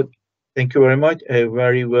 Thank you very much. A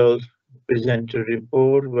very well presented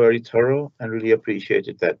report, very thorough, and really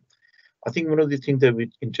appreciated that. I think one of the things that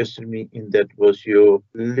interested me in that was your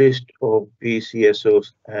list of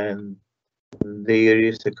PCSOs and the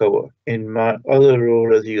areas they cover. In my other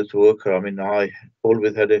role as a youth worker, I mean, I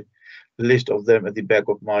always had a list of them at the back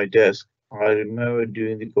of my desk. I remember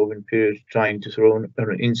during the COVID period trying to throw an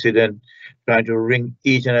incident, trying to ring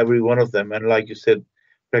each and every one of them. And like you said,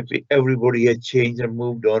 practically everybody had changed and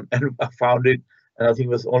moved on, and I found it. And I think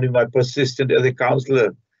it was only my persistence as a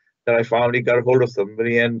councillor that I finally got a hold of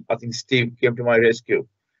somebody. And I think Steve came to my rescue.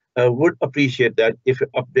 I would appreciate that if an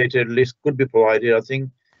updated list could be provided. I think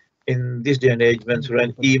in this day and age, when through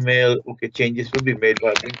an email, okay, changes will be made,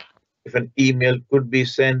 but I think if an email could be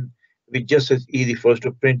sent, it'd be just as easy for us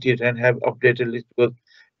to print it and have updated list, because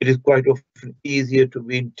it is quite often easier to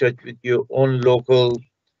be in touch with your own local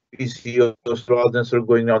PCOs rather than sort of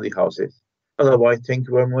going around the houses. Otherwise, thank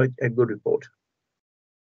you very much. A good report.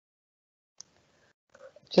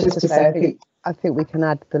 Just to say, I think we can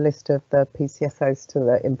add the list of the PCSOs to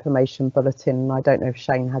the information bulletin. I don't know if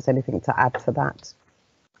Shane has anything to add to that.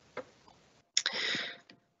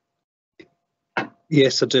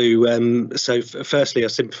 Yes, I do. So firstly, I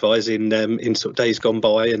sympathise in sort of days gone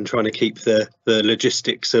by, and trying to keep the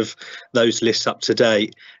logistics of those lists up to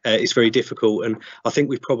date. It's very difficult, and I think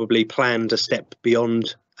we've probably planned a step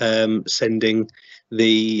beyond sending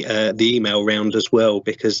the email round as well,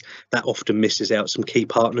 because that often misses out some key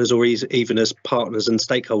partners, or even as partners and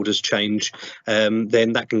stakeholders change,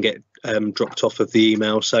 then that can get dropped off of the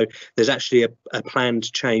email. So there's actually a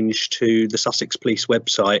planned change to the Sussex Police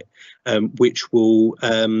website, which will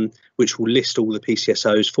list all the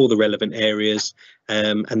PCSOs for the relevant areas,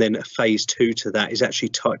 and then a phase 2 to that is actually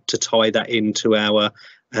to tie that into our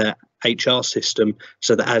HR system,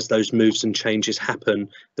 so that as those moves and changes happen,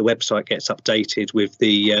 the website gets updated with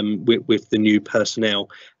the new personnel.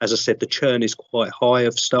 As I said, the churn is quite high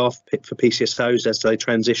of staff for PCSOs as they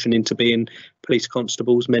transition into being police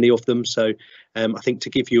constables, many of them. So I think to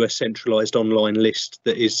give you a centralised online list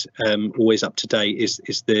that is always up to date is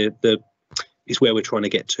where we're trying to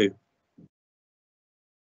get to.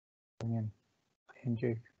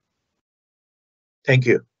 Thank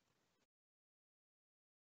you.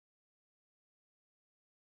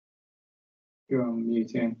 You're on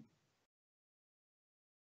mute, Ian.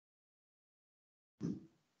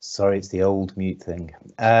 Sorry, it's the old mute thing.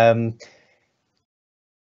 I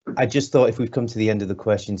just thought if we've come to the end of the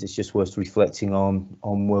questions, it's just worth reflecting on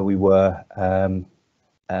where we were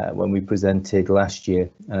when we presented last year.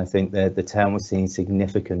 And I think that the town was seeing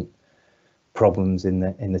significant problems in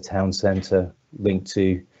the town centre linked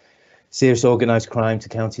to serious organised crime, to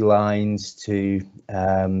county lines, to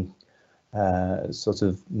sort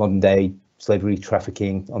of modern day slavery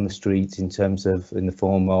trafficking on the streets in the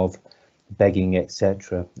form of begging,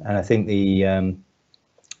 etc. And I think the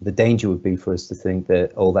the danger would be for us to think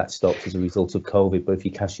that all that stopped as a result of COVID. But if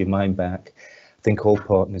you cast your mind back, I think all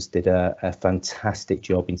partners did a fantastic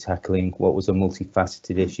job in tackling what was a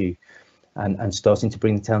multifaceted issue and starting to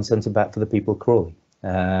bring the town centre back for the people of Crawley.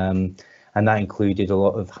 And that included a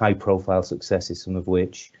lot of high profile successes, some of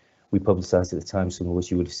which we publicised at the time, some of which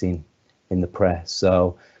you would have seen in the press.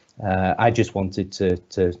 So I just wanted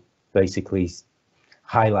to basically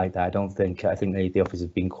highlight that. I think the office has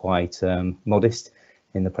been quite modest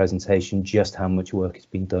in the presentation, just how much work has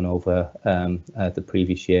been done over the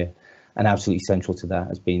previous year, and absolutely central to that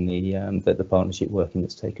has been the partnership working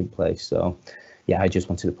that's taken place. So yeah, I just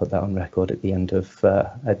wanted to put that on record at the end of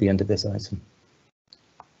this item.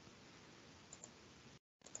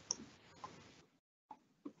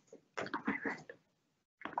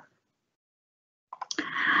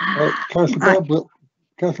 Councillor Bob,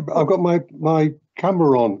 I've got my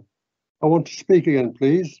camera on. I want to speak again,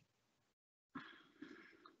 please.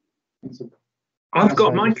 I've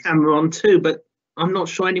got my camera on too, but I'm not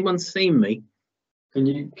sure anyone's seen me. Can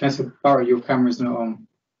you, Councillor Barrett, your camera's not on.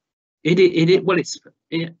 Well,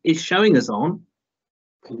 it's showing us on.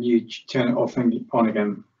 Can you turn it off and on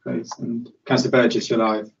again, please? And Councillor Burgess, you're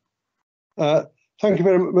live. Thank you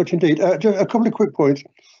very much indeed. Just a couple of quick points.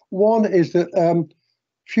 One is that a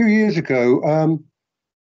few years ago,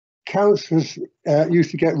 councillors used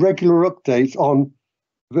to get regular updates on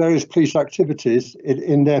various police activities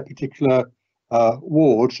in their particular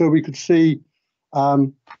ward, so we could see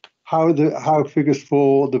how figures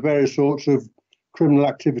for the various sorts of criminal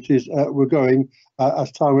activities were going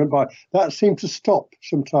as time went by. That seemed to stop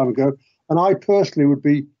some time ago, and I personally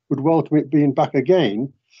would welcome it being back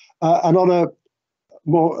again. And on a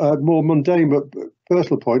more mundane but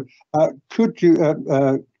personal point, could you,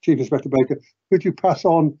 Chief Inspector Baker, could you pass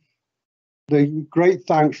on the great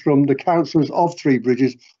thanks from the councillors of Three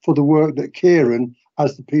Bridges for the work that Kieran,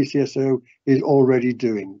 as the PCSO, is already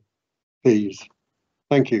doing, please?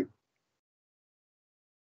 Thank you.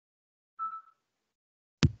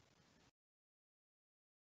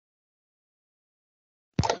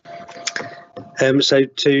 So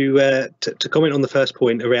to comment on the first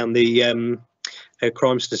point around the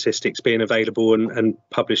crime statistics being available and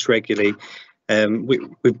published regularly,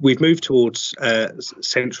 we've moved towards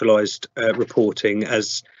centralised reporting.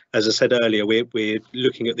 As I said earlier, we're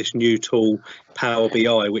looking at this new tool, Power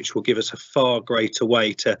BI, which will give us a far greater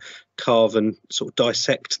way to carve and sort of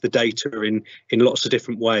dissect the data in lots of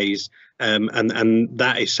different ways. And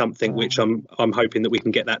that is something which I'm hoping that we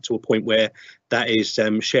can get that to a point where that is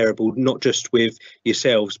shareable, not just with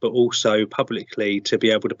yourselves, but also publicly, to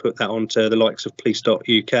be able to put that onto the likes of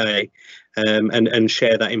police.uk and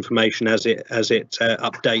share that information as it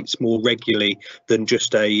updates more regularly than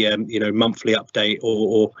just a monthly update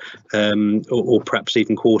or perhaps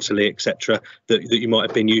even quarterly, etc. that you might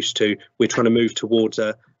have been used to. We're trying to move towards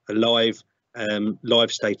a live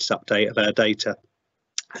status update of our data.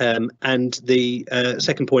 And the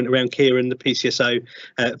second point around Kieran, the PCSO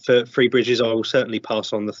for Three Bridges, I will certainly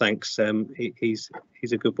pass on the thanks. He's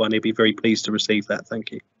a good one. He'll be very pleased to receive that.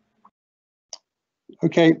 Thank you.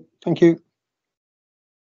 Okay, thank you.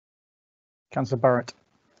 Councillor Barrett.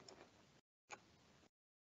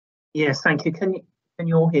 Yes, thank you. Can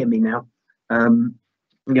you all hear me now?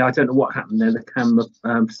 Yeah, I don't know what happened there. The camera,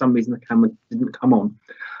 for some reason, the camera didn't come on.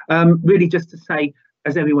 Really, just to say,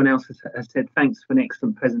 as everyone else has said, thanks for an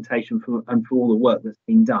excellent presentation and for all the work that's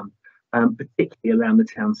been done, particularly around the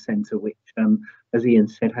town centre, which, as Ian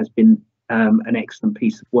said, has been an excellent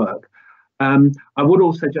piece of work. I would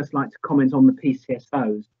also just like to comment on the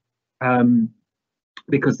PCSOs,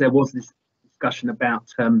 because there was this discussion about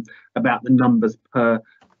the numbers per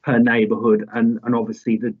neighbourhood and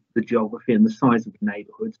obviously the geography and the size of the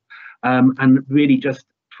neighbourhoods, and really just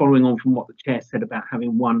following on from what the chair said about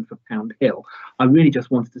having one for Pound Hill, I really just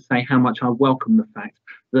wanted to say how much I welcome the fact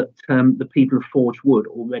that the people of Forge Wood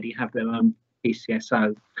already have their own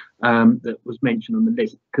PCSO that was mentioned on the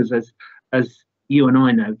list, because as you and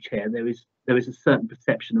I know, Chair, there is a certain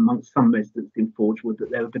perception amongst some residents in Forge Wood that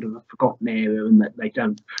they're a bit of a forgotten area and that they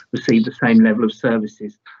don't receive the same level of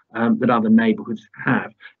services that other neighbourhoods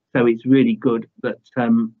have. So it's really good that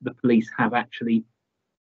the police have actually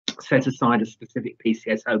set aside a specific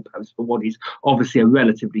PCSO post for what is obviously a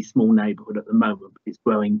relatively small neighbourhood at the moment, but it's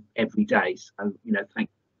growing every day. So, thank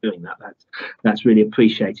you for doing that. That's really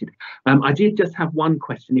appreciated. I did just have one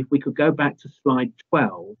question. If we could go back to slide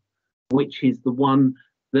 12, which is the one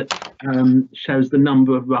that shows the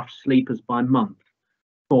number of rough sleepers by month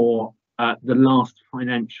for the last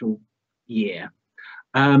financial year.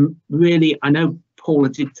 Really, I know Paula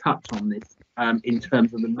did touch on this in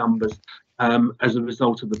terms of the numbers as a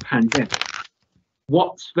result of the pandemic.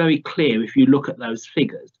 what's very clear if you look at those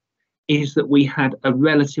figures is that we had a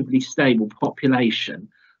relatively stable population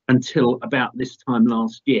until about this time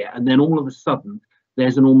last year, and then all of a sudden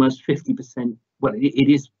there's an almost 50%, well, it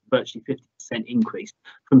is virtually 50% increase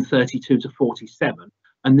from 32 to 47,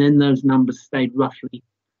 and then those numbers stayed roughly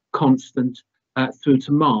constant through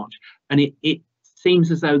to March, and it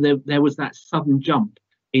seems as though there was that sudden jump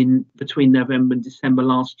in between November and December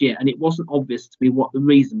last year, and it wasn't obvious to me what the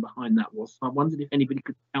reason behind that was. So I wondered if anybody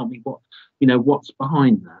could tell me what, what's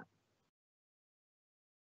behind that.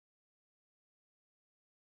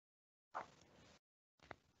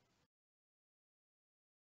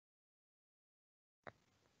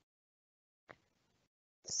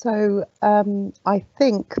 So I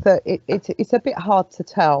think that it's a bit hard to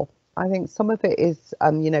tell. I think some of it is,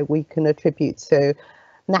 we can attribute to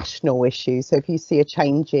national issues. So if you see a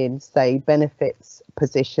change in, say, benefits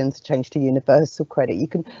positions, change to universal credit, you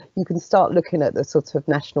can start looking at the sort of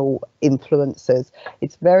national influences.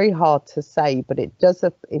 It's very hard to say, but it does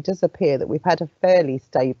appear that we've had a fairly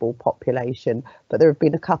stable population, but there have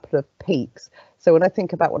been a couple of peaks. So when I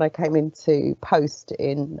think about when I came into post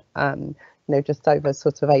in just over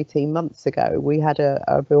sort of 18 months ago, we had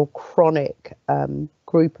a real chronic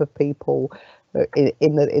group of people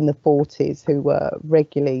in the 40s who were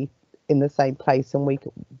regularly in the same place, and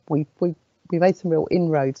we made some real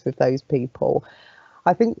inroads with those people.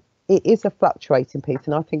 I think it is a fluctuating piece,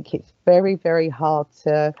 and I think it's very, very hard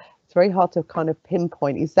to kind of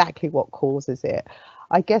pinpoint exactly what causes it.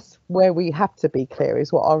 I guess where we have to be clear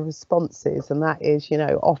is what our response is, and that is,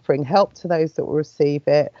 offering help to those that will receive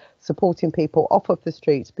it, supporting people off of the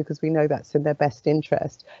streets because we know that's in their best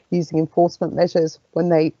interest, using enforcement measures when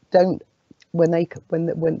they don't, when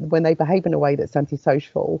they behave in a way that's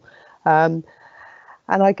antisocial.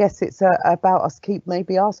 And I guess it's about us keep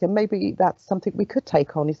maybe asking, maybe that's something we could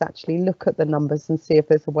take on, is actually look at the numbers and see if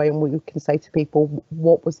there's a way in which we can say to people,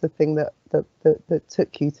 what was the thing that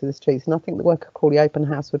took you to the streets? And I think the work of Crawley Open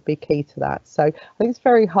House would be key to that. So I think it's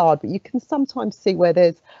very hard, but you can sometimes see where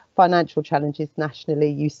there's financial challenges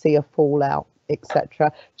nationally, you see a fallout,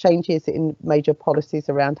 etc. Changes in major policies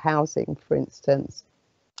around housing, for instance.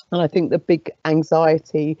 And I think the big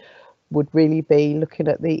anxiety would really be looking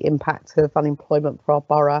at the impact of unemployment for our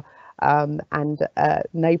borough and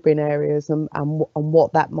neighbouring areas and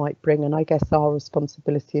what that might bring. And I guess our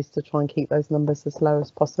responsibility is to try and keep those numbers as low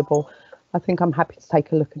as possible. I think I'm happy to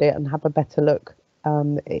take a look at it and have a better look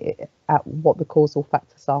at what the causal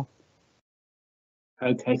factors are.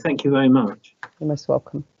 Okay, thank you very much. You're most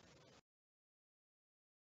welcome.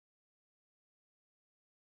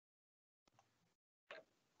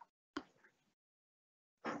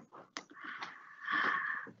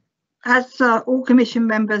 As all Commission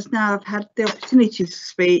members now have had the opportunity to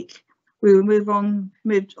speak, we will move on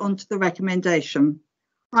to the recommendation.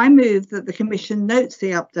 I move that the Commission notes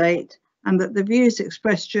the update and that the views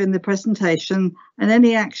expressed during the presentation and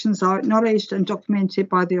any actions are acknowledged and documented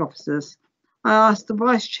by the officers. I ask the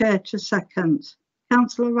Vice Chair to second.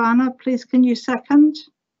 Councillor Rana, please can you second?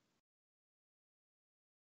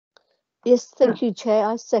 Yes, thank you, Chair.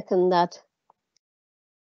 I second that.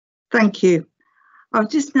 Thank you. I would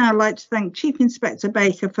just now like to thank Chief Inspector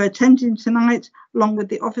Baker for attending tonight, along with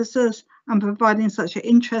the officers, and providing such an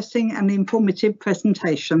interesting and informative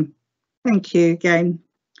presentation. Thank you again.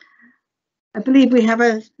 I believe we have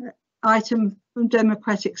an item from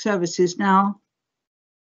Democratic Services now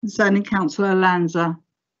concerning Councillor Lanza.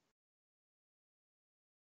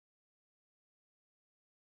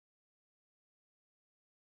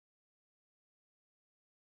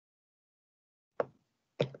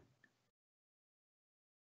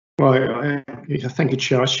 Well, thank you,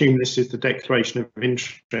 Chair. I assume this is the declaration of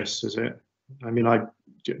interest, is it? I mean,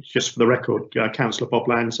 just for the record, Councillor Bob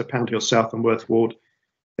Lanza, Pound Hill South and Worth Ward,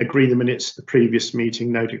 agree the minutes of the previous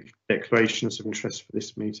meeting, no declarations of interest for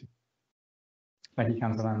this meeting. Thank you,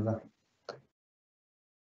 Councillor Lanza.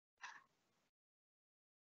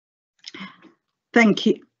 Thank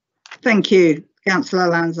you, Councillor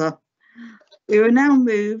Lanza. We will now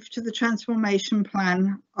move to the transformation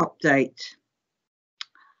plan update.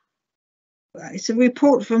 It's a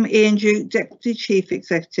report from Ian Duke, Deputy Chief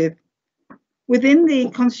Executive. Within the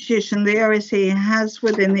Constitution, the OSC has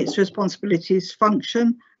within its responsibilities,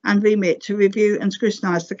 function and remit to review and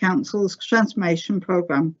scrutinise the Council's transformation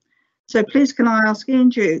programme. So please can I ask Ian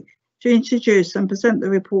Duke to introduce and present the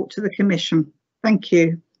report to the Commission. Thank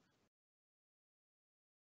you.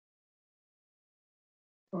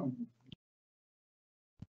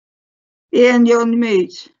 Ian, you're on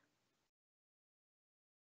mute.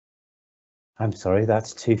 I'm sorry,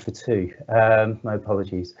 that's 2 for 2. My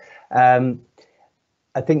apologies.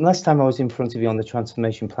 I think last time I was in front of you on the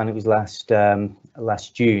transformation plan, it was last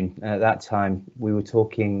June. At that time, we were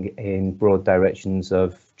talking in broad directions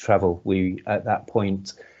of travel. We, at that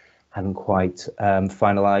point, hadn't quite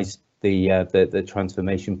finalised the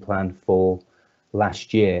transformation plan for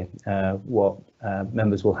last year. What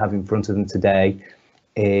members will have in front of them today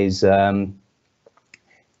is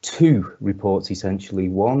two reports, essentially.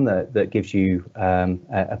 One that gives you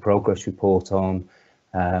a progress report on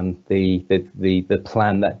the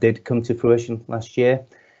plan that did come to fruition last year,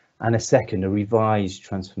 and a second, a revised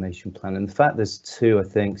transformation plan. And the fact there's two, I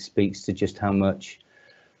think, speaks to just how much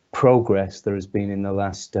progress there has been in the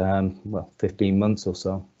last 15 months or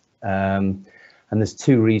so. And there's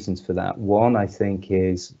two reasons for that. One, I think,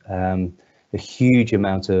 is a huge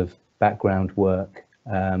amount of background work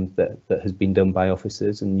that has been done by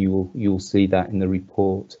officers, and you'll see that in the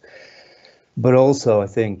report. But also, I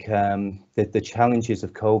think that the challenges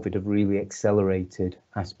of COVID have really accelerated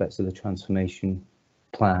aspects of the transformation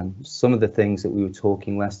plan. Some of the things that we were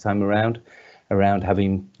talking last time around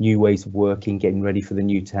having new ways of working, getting ready for the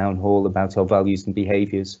new town hall, about our values and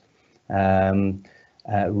behaviours,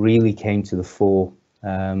 really came to the fore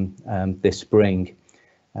this spring.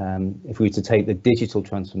 If we were to take the digital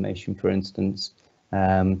transformation, for instance,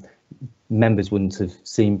 members wouldn't have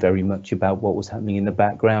seen very much about what was happening in the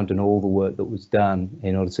background and all the work that was done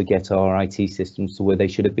in order to get our IT systems to where they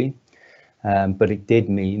should have been. But it did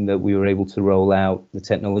mean that we were able to roll out the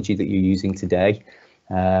technology that you're using today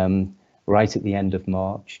right at the end of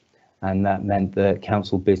March. And that meant that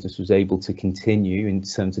council business was able to continue in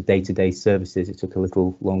terms of day-to-day services. It took a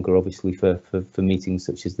little longer, obviously, for meetings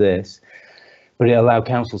such as this, but it allowed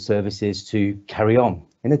council services to carry on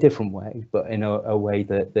in a different way, but in a way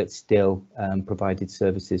that still provided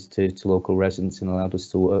services to local residents and allowed us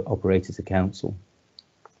to operate as a council.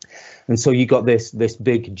 And so you got this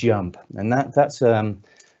big jump, and that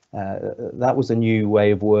was a new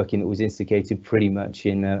way of working that was instigated pretty much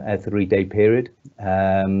in a 3-day period.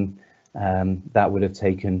 That would have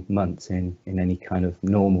taken months in any kind of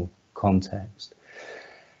normal context.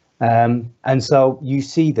 And so you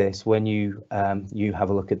see this when you have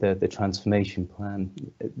a look at the transformation plan,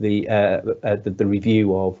 the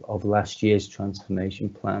review of last year's transformation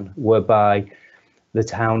plan, whereby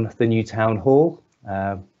the new town hall.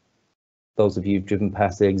 Those of you who've driven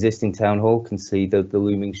past the existing town hall can see the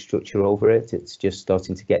looming structure over it. It's just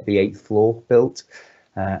starting to get the 8th floor built,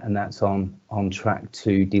 and that's on track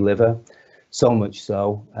to deliver. So much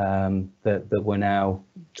so that we're now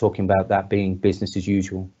talking about that being business as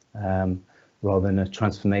usual, rather than a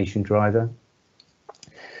transformation driver.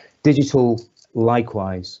 Digital,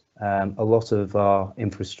 likewise, a lot of our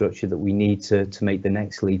infrastructure that we need to make the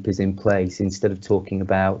next leap is in place. Instead of talking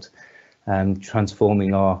about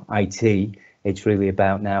transforming our IT, it's really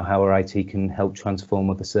about now how our IT can help transform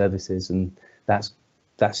other services, and that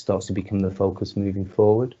starts to become the focus moving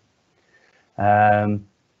forward.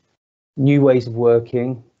 New ways of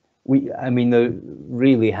working. There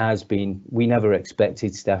really has been, we never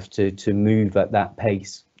expected staff to move at that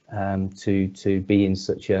pace, to be in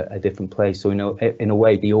such a different place. So in a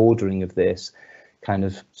way, the ordering of this kind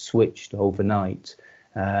of switched overnight.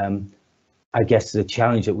 I guess the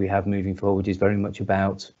challenge that we have moving forward is very much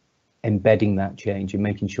about embedding that change and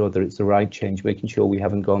making sure that it's the right change, making sure we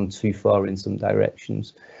haven't gone too far in some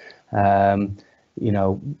directions.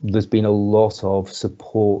 There's been a lot of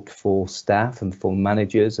support for staff and for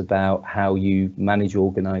managers about how you manage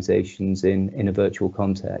organisations in a virtual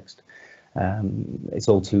context. It's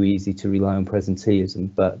all too easy to rely on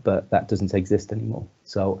presenteeism, but that doesn't exist anymore.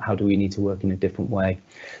 So how do we need to work in a different way?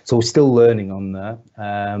 So we're still learning on that.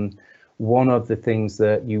 One of the things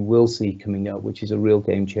that you will see coming up, which is a real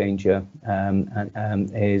game changer,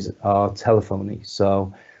 is our telephony.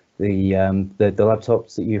 So the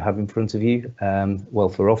laptops that you have in front of you, well,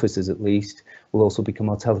 for officers at least, will also become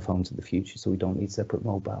our telephones of the future. So we don't need separate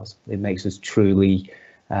mobiles. It makes us truly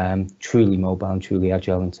mobile and truly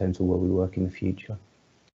agile in terms of where we work in the future.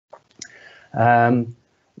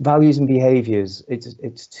 Values and behaviours.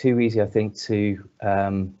 It's too easy, I think, to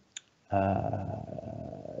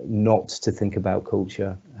not to think about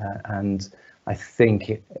culture, and I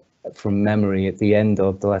think from memory at the end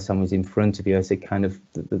of the last time I was in front of you, I said kind of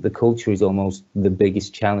the culture is almost the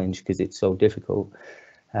biggest challenge because it's so difficult.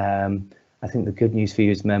 I think the good news for you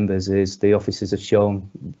as members is the officers have shown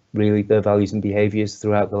really their values and behaviours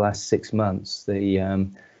throughout the last 6 months. The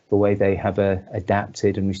way they have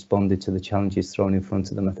adapted and responded to the challenges thrown in front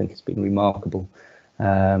of them, I think has been remarkable.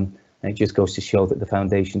 And it just goes to show that the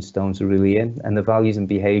foundation stones are really in, and the values and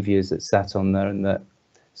behaviours that sat on there and that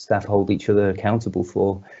staff hold each other accountable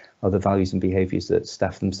for are the values and behaviours that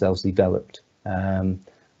staff themselves developed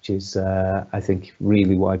which is, I think,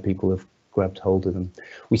 really why people have grabbed hold of them.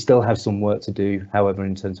 We still have some work to do, however,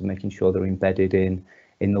 in terms of making sure they're embedded in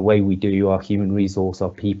the way we do our human resource, our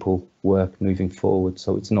people work moving forward.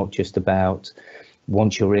 So it's not just about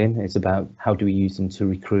once you're in, it's about how do we use them to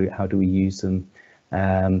recruit, how do we use them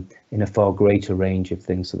in a far greater range of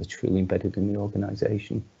things so they're truly embedded in the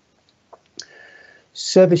organisation.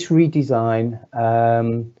 Service redesign,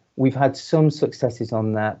 we've had some successes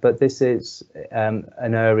on that, but this is an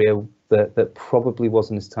area that probably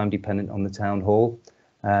wasn't as time dependent on the town hall.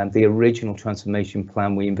 The original transformation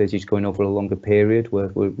plan we envisaged going over a longer period, where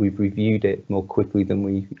we've reviewed it more quickly than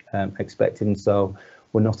we expected, and so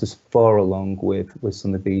we're not as far along with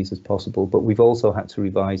some of these as possible, but we've also had to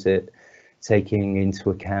revise it, taking into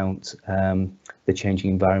account the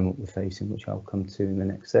changing environment we're facing, which I'll come to in the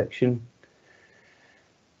next section.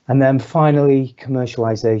 And then finally,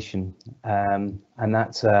 commercialisation, and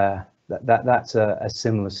that's a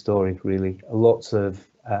similar story, really. Lots of,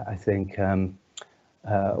 I think,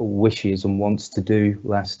 wishes and wants to do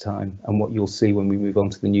last time, and what you'll see when we move on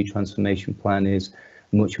to the new transformation plan is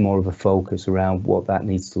much more of a focus around what that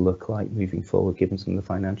needs to look like moving forward, given some of the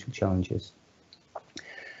financial challenges.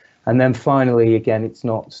 And then finally, again, it's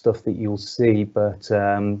not stuff that you'll see, but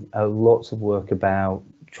lots of work about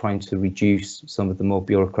trying to reduce some of the more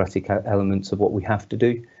bureaucratic elements of what we have to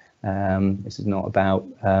do. This is not about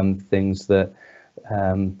things that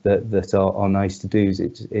are nice to do.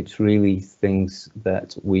 It's really things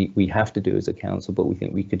that we have to do as a council, but we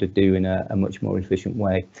think we could do in a much more efficient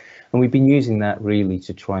way. And we've been using that really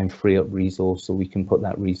to try and free up resource so we can put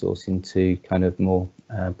that resource into kind of more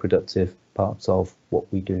productive parts of what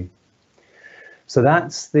we do. So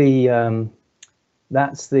that's the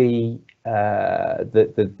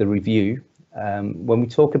review. When we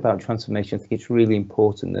talk about transformation, I think it's really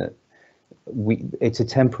important that it's a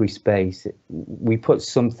temporary space. We put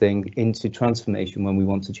something into transformation when we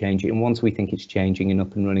want to change it, and once we think it's changing and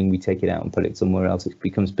up and running, we take it out and put it somewhere else. It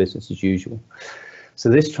becomes business as usual. So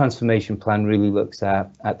this transformation plan really looks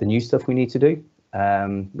at the new stuff we need to do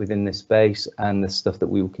within this space and the stuff that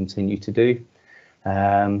we will continue to do.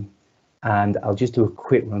 And I'll just do a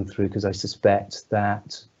quick run through because I suspect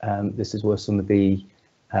that this is where some of the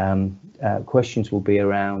questions will be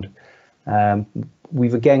around.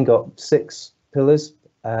 We've again got 6 pillars.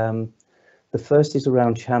 The first is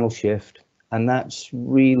around channel shift, and that's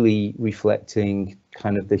really reflecting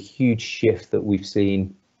kind of the huge shift that we've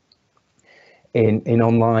seen in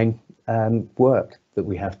online work that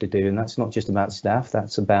we have to do. And that's not just about staff,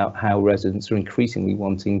 that's about how residents are increasingly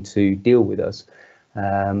wanting to deal with us.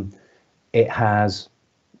 It has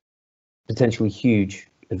potentially huge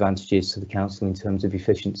advantages to the council in terms of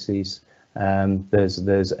efficiencies.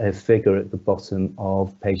 There's a figure at the bottom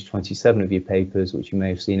of page 27 of your papers, which you may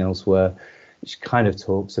have seen elsewhere, which kind of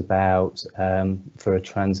talks about for a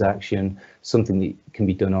transaction, something that can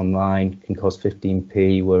be done online can cost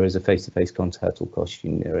 15p, whereas a face-to-face contact will cost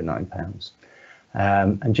you nearer £9.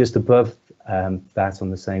 And just above that on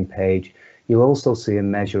the same page, you'll also see a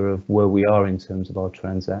measure of where we are in terms of our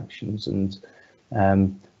transactions. And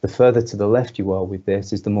the further to the left you are with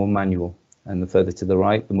this is the more manual, and the further to the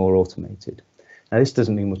right, the more automated. Now, this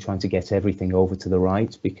doesn't mean we're trying to get everything over to the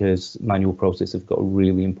right, because manual processes have got a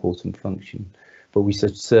really important function, but we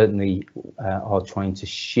certainly are trying to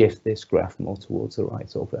shift this graph more towards the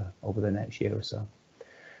right over the next year or so.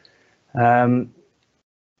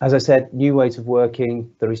 As I said, new ways of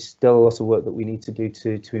working. There is still a lot of work that we need to do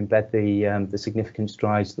to embed the significant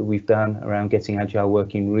strides that we've done around getting agile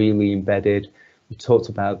working really embedded. I've talked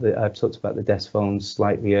about the desk phones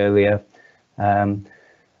slightly earlier.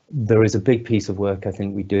 There is a big piece of work I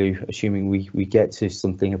think we do, assuming we get to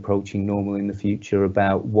something approaching normal in the future,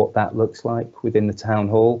 about what that looks like within the town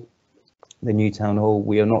hall, the new town hall.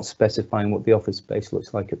 We are not specifying what the office space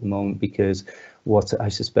looks like at the moment, because what I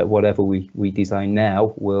suspect whatever we design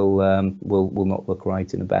now will not look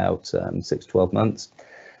right in about 6-12 months.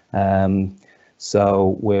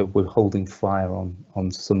 So we're holding fire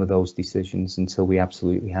on some of those decisions until we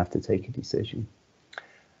absolutely have to take a decision.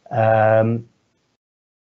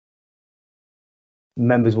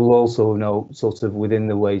 Members will also know, sort of within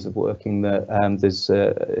the ways of working, that there's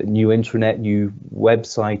a new intranet, new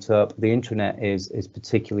website up. The intranet is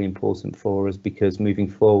particularly important for us, because moving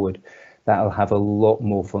forward, that'll have a lot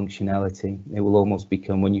more functionality. It will almost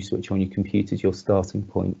become, when you switch on your computers, your starting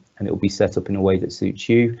point, and it will be set up in a way that suits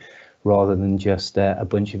you, rather than just a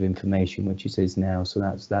bunch of information, which it is now. So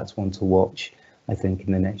that's one to watch, I think,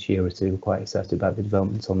 in the next year or two. We're quite excited about the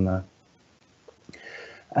developments on that.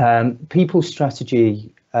 People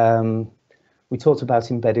strategy. we talked about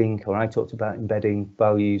embedding, or I talked about embedding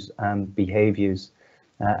values and behaviours,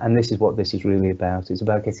 and this is what this is really about. It's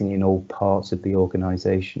about getting in all parts of the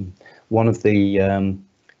organisation. One of the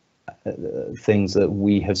things that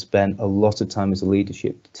we have spent a lot of time as a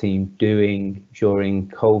leadership team doing during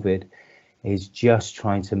COVID is just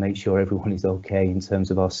trying to make sure everyone is okay in terms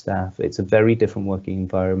of our staff. It's a very different working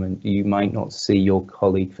environment. You might not see your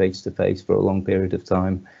colleague face to face for a long period of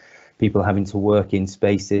time. People having to work in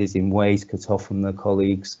spaces, in ways cut off from their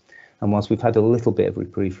colleagues. And whilst we've had a little bit of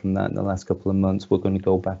reprieve from that in the last couple of months, we're going to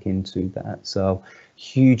go back into that. So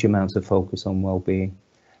huge amounts of focus on well-being,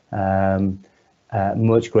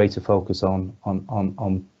 much greater focus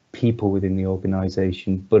on people within the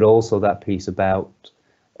organisation, but also that piece about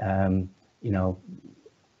you know,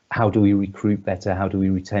 how do we recruit better? How do we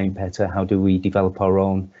retain better? How do we develop our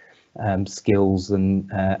own skills and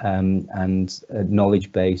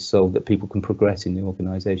knowledge base so that people can progress in the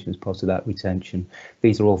organisation as part of that retention?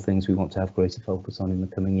 These are all things we want to have greater focus on in the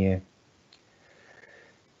coming year.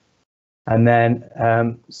 And then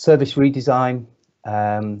service redesign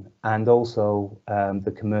and also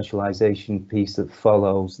the commercialisation piece that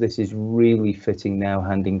follows. This is really fitting now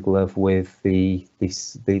hand in glove with the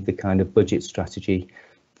kind of budget strategy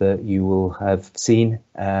that you will have seen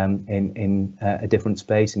in a different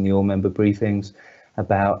space in the all member briefings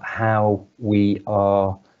about how we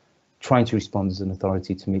are trying to respond as an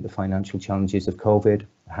authority to meet the financial challenges of COVID,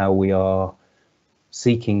 how we are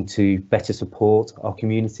seeking to better support our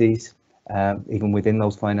communities even within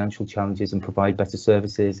those financial challenges and provide better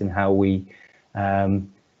services, and how we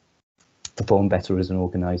perform better as an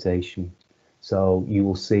organisation. So you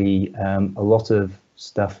will see a lot of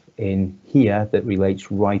stuff in here that relates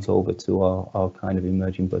right over to our kind of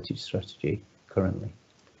emerging budget strategy currently.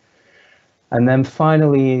 And then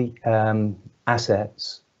finally,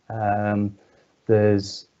 assets.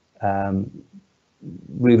 There's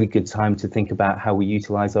really good time to think about how we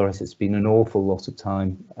utilise our assets. It's been an awful lot of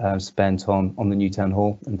time spent on the new town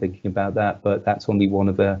hall and thinking about that, but that's only one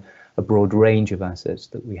of a broad range of assets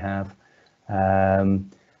that we have.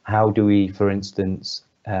 How do we, for instance,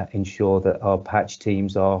 ensure that our patch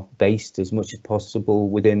teams are based as much as possible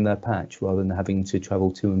within their patch rather than having to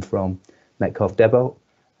travel to and from Metcalfe Depot,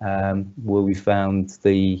 where we found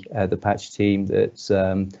the patch team that's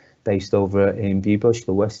based over in Viewbush,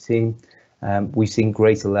 the West team. We've seen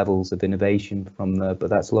greater levels of innovation from there, but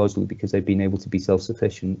that's largely because they've been able to be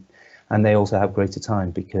self-sufficient, and they also have greater time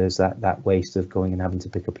because that waste of going and having to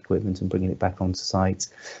pick up equipment and bringing it back onto site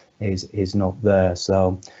is not there.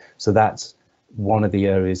 So that's one of the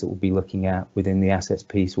areas that we'll be looking at within the assets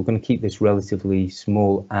piece. We're going to keep this relatively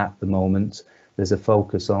small at the moment. There's a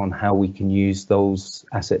focus on how we can use those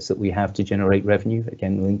assets that we have to generate revenue,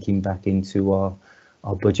 again linking back into our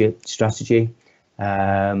budget strategy.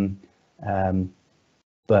 But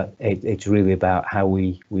it's really about how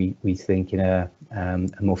we think in a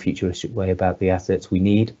more futuristic way about the assets we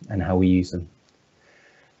need and how we use them.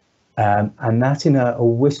 And that, in a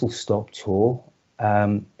whistle-stop tour,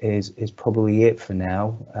 is probably it for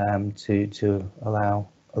now, to allow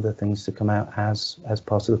other things to come out as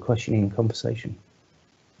part of the questioning and conversation.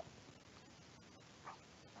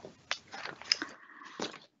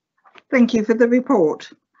 Thank you for the report.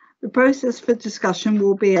 The process for discussion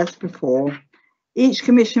will be as before. Each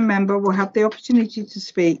Commission member will have the opportunity to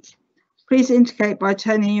speak. Please indicate by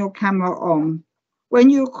turning your camera on. When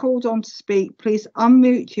you are called on to speak, please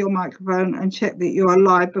unmute your microphone and check that you are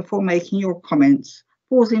live before making your comments,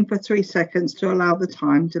 pausing for 3 seconds to allow the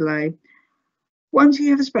time delay. Once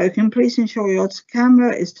you have spoken, please ensure your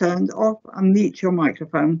camera is turned off and mute your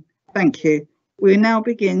microphone. Thank you. We will now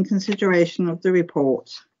begin consideration of the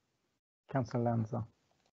report. Councillor Lanza.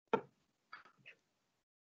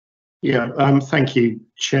 Yeah, thank you,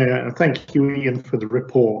 Chair, and thank you, Ian, for the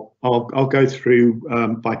report. I'll go through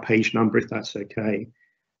by page number, if that's okay.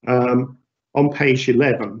 On page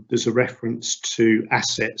 11, there's a reference to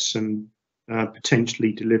assets and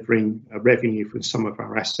potentially delivering revenue for some of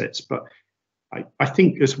our assets, but I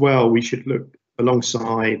think as well we should look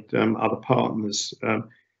alongside other partners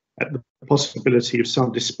at the possibility of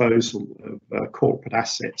some disposal of corporate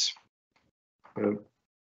assets.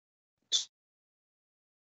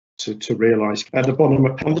 To realise at the bottom,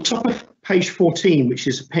 on the top of page 14, which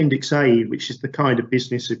is Appendix A, which is the kind of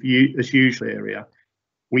business as usual area,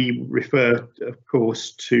 we refer, of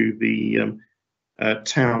course, to the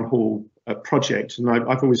town hall project, and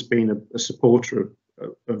I've always been a supporter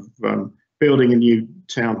of building a new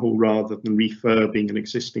town hall rather than refurbing an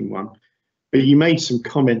existing one. But you made some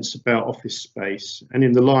comments about office space, and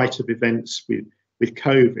in the light of events with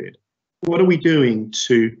COVID, what are we doing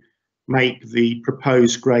to make the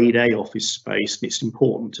proposed grade A office space, and it's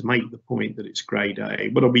important to make the point that it's grade A.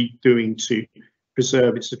 What are we doing to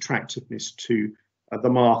preserve its attractiveness to the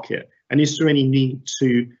market? And is there any need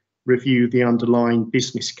to review the underlying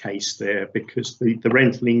business case there? Because the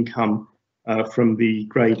rental income from the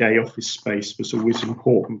grade A office space was always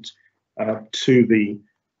important to the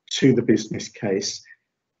business case.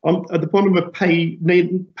 At the bottom of page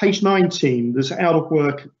 19, there's out of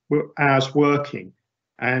work hours working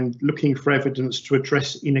and looking for evidence to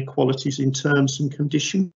address inequalities in terms and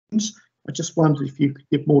conditions. I just wondered if you could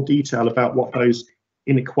give more detail about what those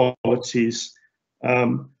inequalities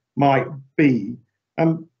might be.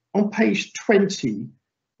 On page 20,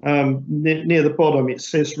 near the bottom, it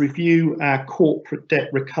says review our corporate debt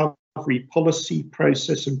recovery policy,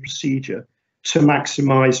 process and procedure to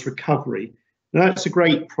maximise recovery. Now, that's a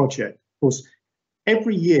great project. Of course,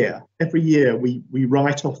 every year we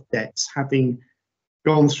write off debts, having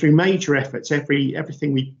gone through major efforts,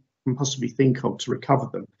 everything we can possibly think of to recover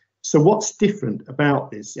them. So what's different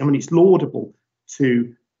about this? I mean, it's laudable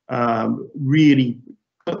to really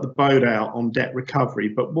put the boat out on debt recovery,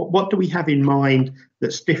 but what do we have in mind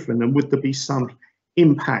that's different, and would there be some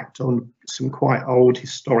impact on some quite old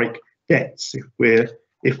historic debts if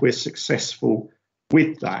we're successful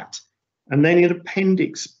with that? And then in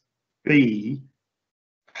Appendix B,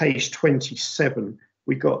 page 27,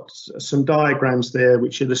 we got some diagrams there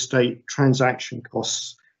which illustrate transaction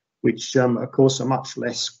costs, which of course are much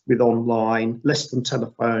less with online, less than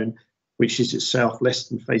telephone, which is itself less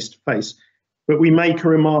than face-to-face. But we make a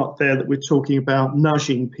remark there that we're talking about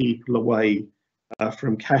nudging people away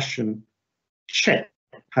from cash and cheque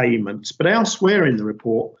payments. But elsewhere in the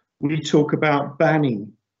report, we talk about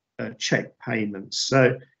banning cheque payments.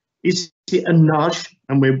 So is it a nudge,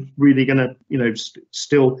 and we're really going to,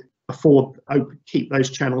 still keep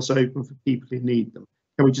those channels open for people who need them?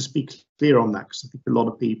 Can we just be clear on that? Because I think a lot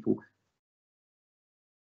of people.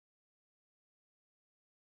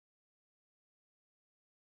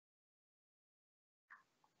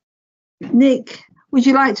 Nick, would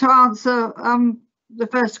you like to answer the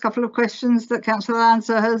first couple of questions that Councillor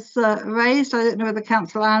Lanza has raised? I don't know whether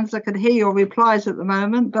Councillor Lanza can hear your replies at the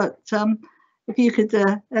moment, but if you could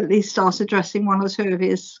at least start addressing one or two of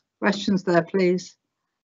his questions there, please.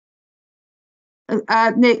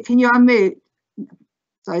 Nick, can you unmute?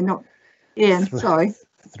 Sorry, not Ian, sorry.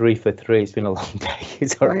 3 for 3, it's been a long day.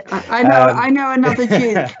 It's all right. I know another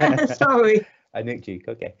Duke, sorry. A Nick Duke,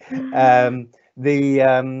 okay.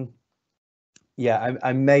 Yeah,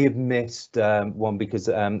 I may have missed one because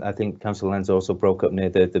I think Councillor Lanza also broke up near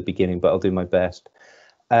the beginning, but I'll do my best.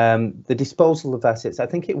 The disposal of assets, I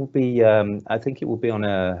think it will be on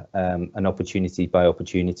an opportunity by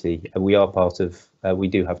opportunity. We are part of, we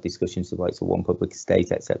do have discussions with like one public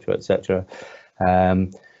estate, etc., etc.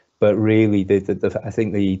 But really, I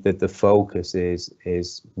think the focus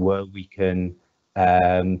is where we can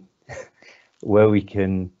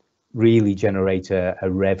really generate a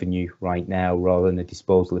revenue right now rather than a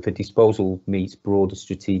disposal. If a disposal meets broader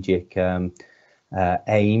strategic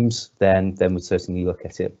aims, then we'd certainly look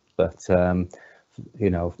at it. But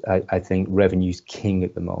I think revenue's king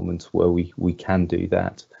at the moment where we can do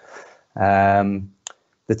that.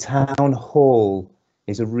 The town hall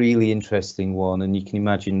is a really interesting one, and you can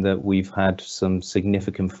imagine that we've had some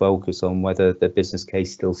significant focus on whether the business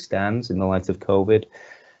case still stands in the light of COVID.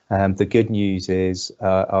 The good news is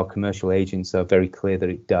our commercial agents are very clear that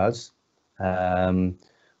it does.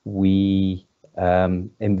 We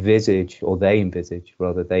envisage, or they envisage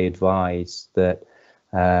rather, they advise that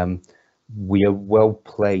we are well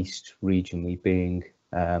placed regionally, being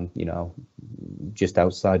just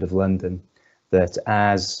outside of London, that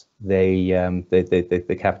as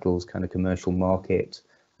the capital's kind of commercial market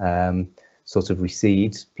sort of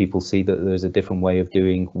recedes, people see that there's a different way of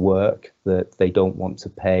doing work, that they don't want to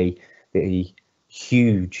pay the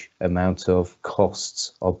huge amount of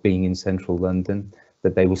costs of being in central London,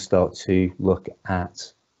 that they will start to look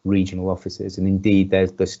at regional offices. And indeed,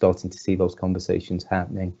 they're starting to see those conversations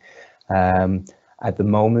happening. At the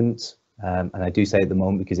moment, and I do say at the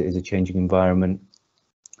moment because it is a changing environment,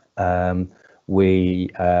 we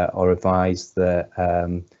are advised that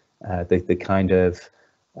the kind of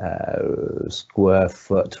square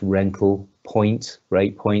foot rental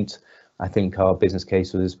rate point, I think our business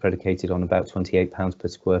case was predicated on about £28 per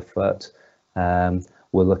square foot.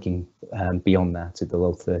 We're looking beyond that at the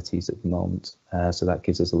low 30s at the moment, so that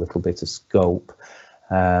gives us a little bit of scope.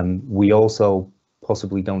 We also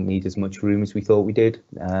possibly don't need as much room as we thought we did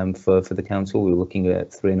for the council. We were looking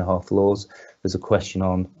at 3.5 floors. There's a question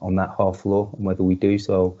on that half floor and whether we do.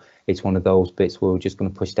 So it's one of those bits where we're just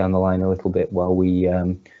going to push down the line a little bit while we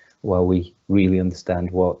while we really understand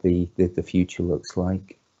what the future looks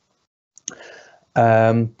like.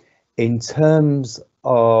 In terms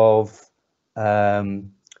of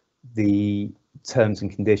the terms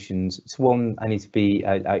and conditions, it's one I need to be,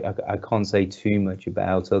 I can't say too much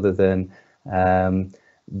about, other than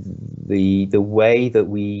the way that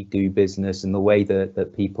we do business and the way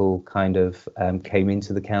that people kind of came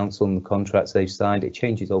into the council and the contracts they've signed, it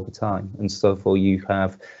changes over time, and so for you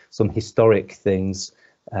have some historic things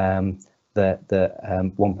that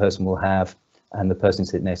one person will have and the person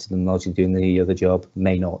sitting next to them largely doing the other job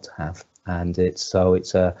may not have, and it's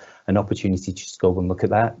an opportunity to just go and look at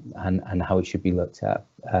that and how it should be looked at.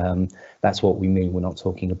 That's what we mean. We're not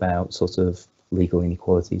talking about sort of legal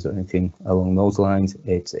inequalities or anything along those lines.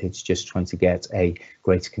 It's just trying to get a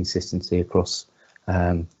greater consistency across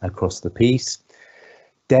the piece.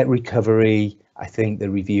 Debt recovery, I think the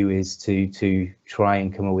review is to try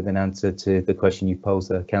and come up with an answer to the question you posed,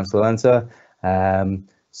 Councillor Lanza.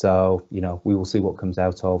 So, you know, we will see what comes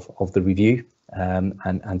out of the review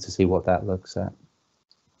and to see what that looks at.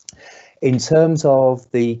 In terms of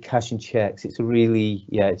the cash and cheques, it's a really,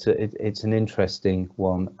 it's an interesting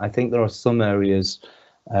one. I think there are some areas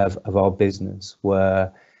of our business where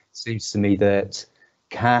it seems to me that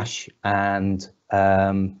cash and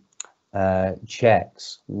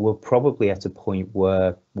cheques were probably at a point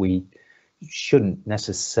where we shouldn't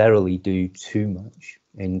necessarily do too much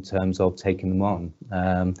in terms of taking them on.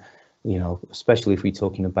 You know, especially if we're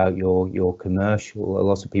talking about your commercial, a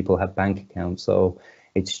lot of people have bank accounts, so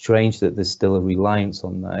it's strange that there's still a reliance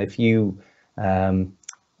on that. If you,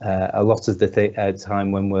 a lot of the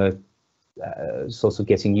time when we're sort of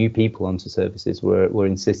getting new people onto services, we're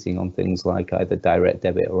insisting on things like either direct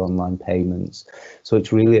debit or online payments. So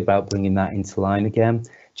it's really about bringing that into line again.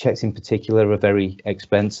 Cheques in particular are very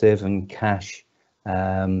expensive, and cash,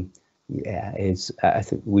 I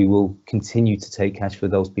think we will continue to take cash for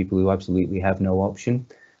those people who absolutely have no option.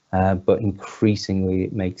 But increasingly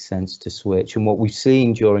it makes sense to switch. And what we've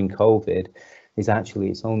seen during COVID is actually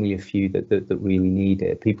it's only a few that really need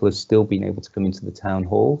it. People have still been able to come into the town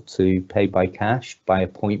hall to pay by cash, by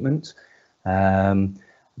appointment.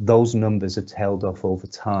 Those numbers have tailed off over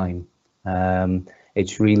time.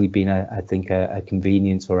 It's really been, I think, a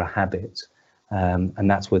convenience or a habit. And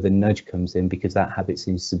that's where the nudge comes in, because that habit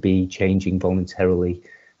seems to be changing voluntarily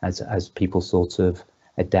as people sort of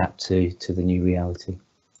adapt to the new reality.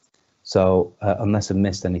 So unless I've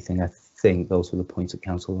missed anything, I think those were the points that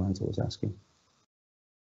Councillor Lanza was asking.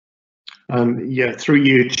 Yeah, through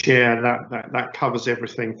you, Chair, that covers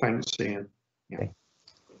everything. Thanks, Ian. Yeah. Okay.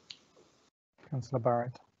 Councillor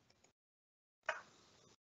Barrett.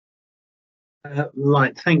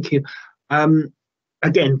 Right, thank you.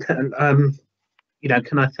 Again, you know,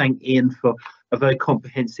 can I thank Ian for a very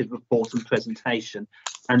comprehensive report and presentation,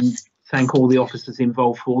 and thank all the officers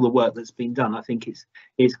involved for all the work that's been done. I think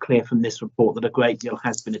it's clear from this report that a great deal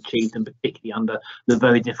has been achieved, and particularly under the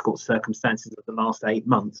very difficult circumstances of the last 8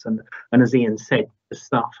 months. And as Ian said, the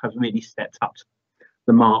staff have really stepped up to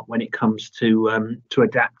the mark when it comes to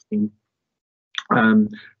adapting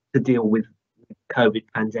to deal with the COVID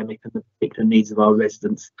pandemic and the particular needs of our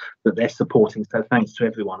residents that they're supporting. So thanks to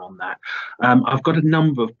everyone on that. I've got a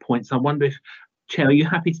number of points. I wonder if, Chair, are you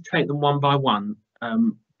happy to take them one by one?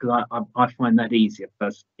 Because I find that easier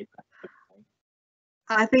personally.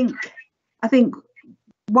 I think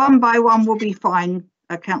one by one will be fine,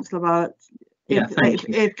 Councillor Barrett. Yeah, thank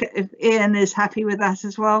you. If Ian is happy with that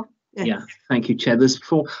as well. Yeah, thank you, Chair. There's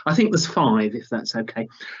 4. I think there's 5, if that's okay.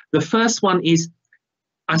 The first one is,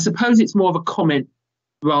 I suppose it's more of a comment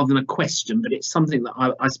rather than a question, but it's something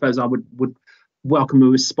that I suppose I would welcome a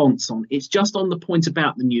response on. It's just on the point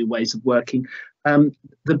about the new ways of working.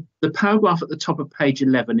 The paragraph at the top of page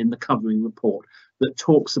 11 in the covering report that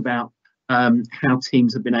talks about how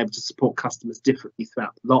teams have been able to support customers differently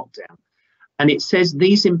throughout the lockdown. And it says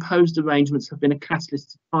these imposed arrangements have been a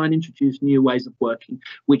catalyst to try and introduce new ways of working,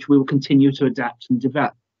 which we will continue to adopt and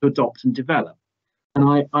develop.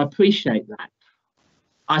 And I appreciate that.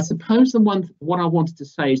 I suppose what I wanted to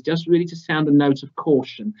say is just really to sound a note of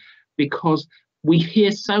caution, because we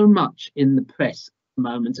hear so much in the press at the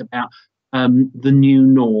moment about the new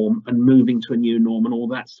norm and moving to a new norm and all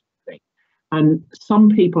that sort of thing. And some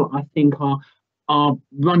people, I think, are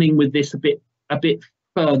running with this a bit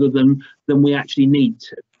further than we actually need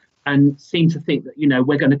to, and seem to think that, you know,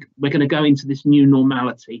 we're going to go into this new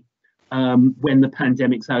normality when the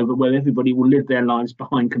pandemic's over, where everybody will live their lives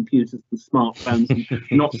behind computers and smartphones and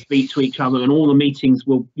not speak to each other, and all the meetings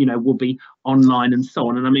will be online and so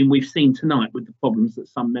on. And I mean, we've seen tonight with the problems that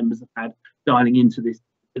some members have had dialing into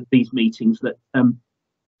these meetings that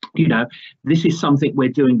you know, this is something we're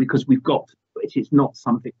doing because we've got to do it. It's not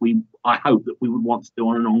something I hope that we would want to do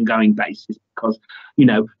on an ongoing basis, because, you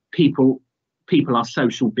know, people are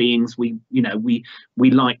social beings. We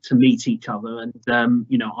like to meet each other, and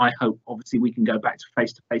you know, I hope obviously we can go back to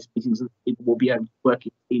face-to-face meetings and people will be able to work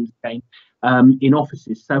in teams again in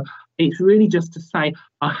offices. So it's really just to say,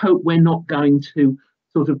 I hope we're not going to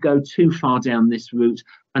sort of go too far down this route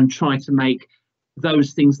and try to make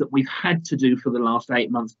those things that we've had to do for the last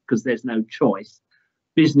 8 months, because there's no choice,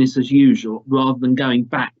 business as usual, rather than going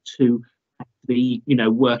back to the, you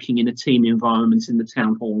know, working in a team environment in the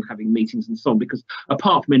town hall and having meetings and so on, because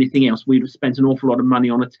apart from anything else, we'd have spent an awful lot of money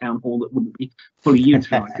on a town hall that wouldn't be fully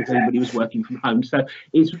utilised if everybody was working from home. So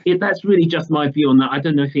that's really just my view on that. I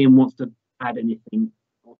don't know if Ian wants to add anything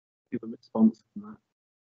or give a response on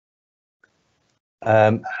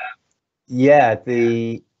that. Yeah,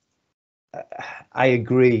 I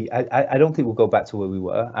agree. I don't think we'll go back to where we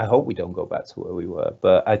were. I hope we don't go back to where we were,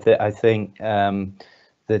 but I think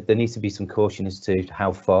that there needs to be some caution as to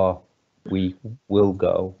how far we will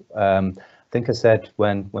go. I think I said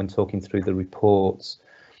when talking through the reports,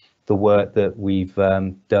 the work that we've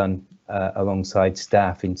done alongside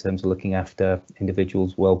staff in terms of looking after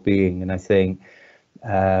individuals' well-being, and I think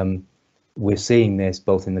we're seeing this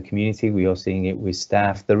both in the community. We are seeing it with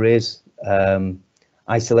staff. There is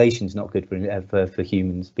isolation is not good for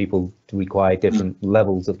humans. People require different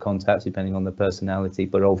levels of contact depending on their personality,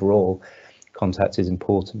 but overall, contact is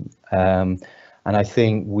important. And I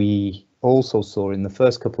think we also saw in the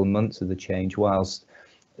first couple of months of the change, whilst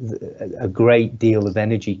a great deal of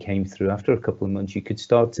energy came through, after a couple of months, you could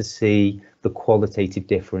start to see the qualitative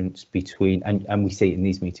difference between, and we see it in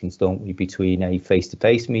these meetings, don't we, between a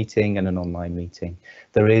face-to-face meeting and an online meeting.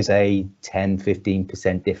 There is a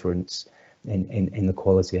 10-15% difference in the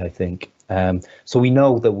quality, I think. So we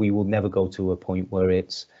know that we will never go to a point where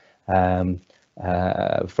it's from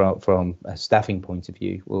a staffing point of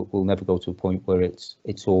view, we'll never go to a point where it's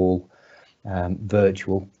all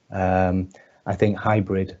virtual. I think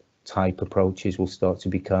hybrid type approaches will start to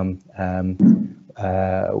become an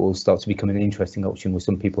interesting option, where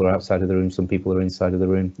some people are outside of the room, some people are inside of the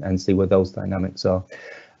room, and see where those dynamics are.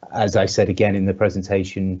 As I said again in the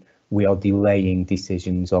presentation, we are delaying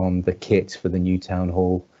decisions on the kit for the new town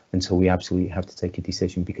hall until we absolutely have to take a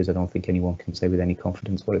decision, because I don't think anyone can say with any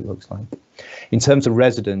confidence what it looks like. In terms of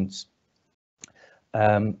residents,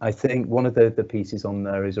 I think one of the pieces on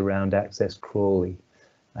there is around Access Crawley.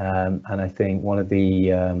 And I think one of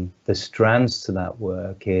the strands to that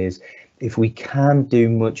work is, if we can do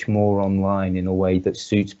much more online in a way that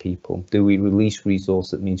suits people, do we release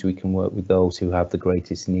resource that means we can work with those who have the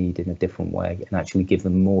greatest need in a different way and actually give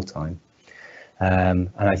them more time?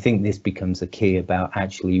 And I think this becomes a key about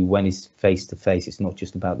actually, when it's face to face, it's not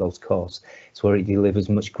just about those costs, it's where it delivers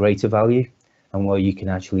much greater value, and where you can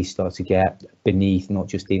actually start to get beneath not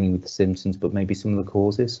just dealing with the symptoms, but maybe some of the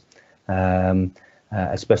causes.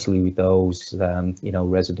 Especially with those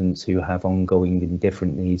residents who have ongoing and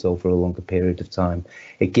different needs over a longer period of time.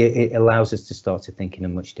 It allows us to start to think in a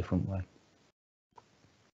much different way.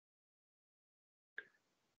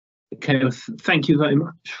 Okay, well, thank you very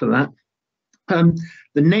much for that.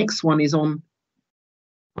 The next one is on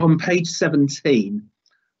page 17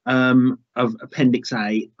 of Appendix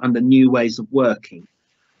A, under New Ways of Working.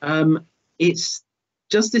 It's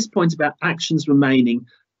just this point about actions remaining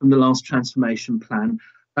from the last transformation plan,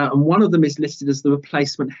 and one of them is listed as the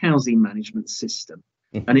replacement housing management system.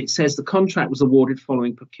 And it says the contract was awarded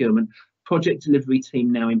following procurement, project delivery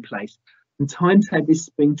team now in place, and timetable is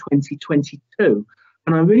spring 2022.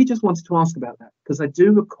 And I really just wanted to ask about that, because I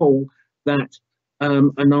do recall that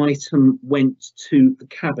an item went to the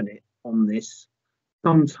cabinet on this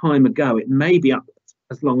some time ago. It may be up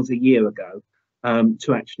as long as a year ago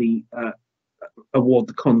to actually award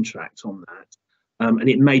the contract on that. And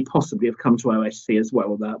it may possibly have come to OSC as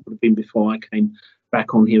well. That would have been before I came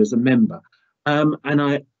back on here as a member. And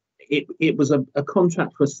it was a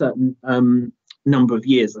contract for a certain number of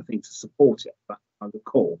years, I think, to support it, if I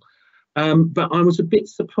recall. But I was a bit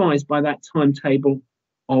surprised by that timetable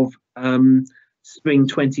of spring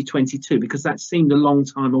 2022, because that seemed a long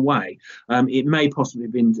time away. It may possibly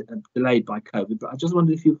have been delayed by COVID, but I just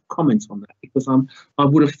wondered if you could comment on that, because I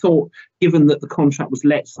would have thought, given that the contract was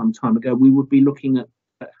let some time ago, we would be looking at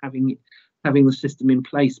having the system in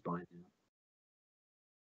place by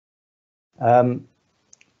now.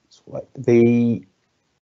 The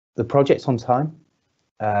project's on time.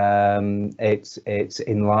 It's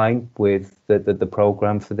in line with the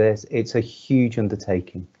programme for this. It's a huge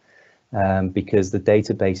undertaking. Because the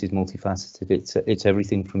database is multifaceted. It's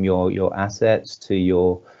everything from your assets to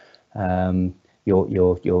your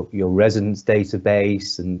your residence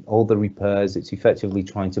database and all the repairs. It's effectively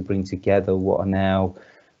trying to bring together what are now,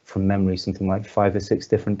 from memory, something like 5 or 6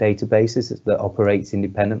 different databases that operates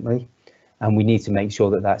independently, and we need to make sure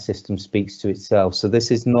that that system speaks to itself. So this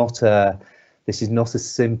is not a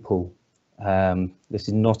simple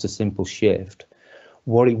shift.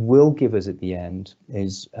 What it will give us at the end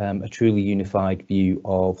is a truly unified view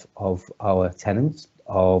of our tenants,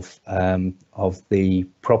 of the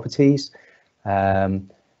properties,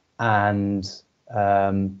 and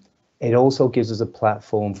it also gives us a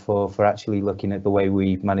platform for actually looking at the way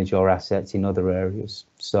we manage our assets in other areas.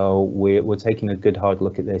 So we're taking a good hard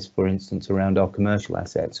look at this, for instance, around our commercial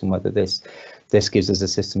assets, and whether this gives us a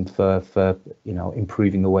system for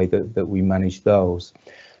improving the way that we manage those.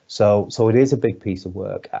 So it is a big piece of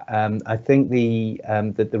work. I think the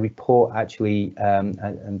report actually,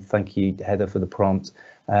 and thank you, Heather, for the prompt,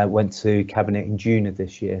 went to Cabinet in June of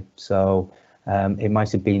this year. So it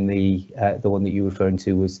might have been the one that you were referring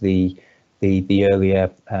to was the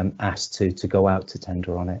earlier ask to go out to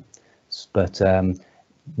tender on it. But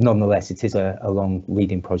nonetheless, it is a long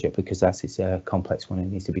leading project because it's a complex one. It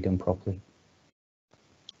needs to be done properly.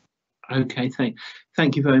 Okay,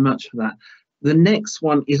 thank you very much for that. The next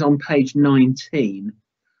one is on page 19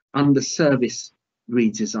 under service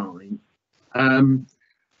redesign.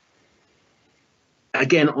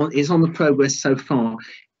 Again, it's on the progress so far.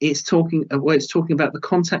 It's talking about the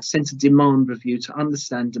contact centre demand review to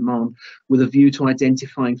understand demand with a view to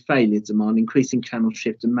identifying failure demand, increasing channel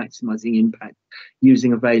shift and maximising impact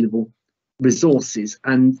using available resources.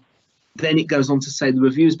 And then it goes on to say the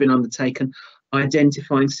review has been undertaken,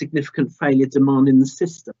 identifying significant failure demand in the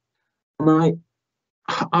system. And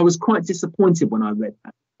I was quite disappointed when I read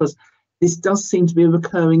that, because this does seem to be a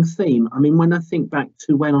recurring theme. I mean, when I think back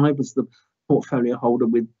to when I was the portfolio holder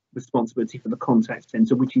with responsibility for the contact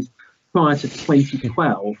centre, which is prior to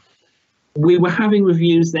 2012, we were having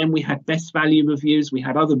reviews then. We had best value reviews, we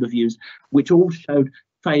had other reviews, which all showed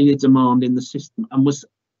failure demand in the system,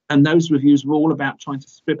 and those reviews were all about trying to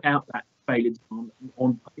strip out that failure demand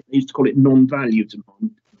on, I think they used to call it non-value demand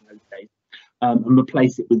in those days, and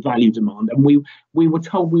replace it with value demand. And we were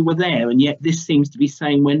told we were there, and yet this seems to be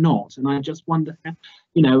saying we're not. And I just wonder,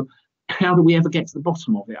 how do we ever get to the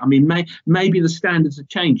bottom of it? I mean, maybe the standards are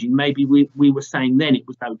changing. Maybe we were saying then it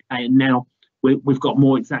was okay, and now we've got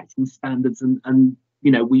more exacting standards, and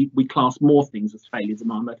we class more things as failure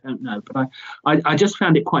demand. I don't know, but I just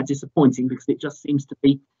found it quite disappointing, because it just seems to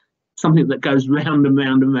be something that goes round and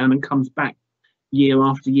round and round and comes back year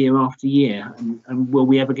after year after year. And will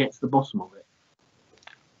we ever get to the bottom of it?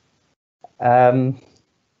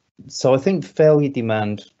 So I think failure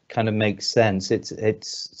demand kind of makes sense.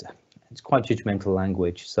 It's quite judgmental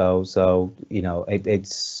language. So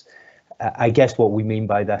it's I guess what we mean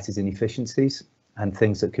by that is inefficiencies and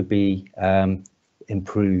things that could be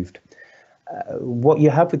improved. What you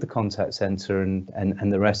have with the contact centre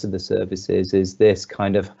and the rest of the services is this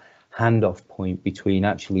kind of handoff point between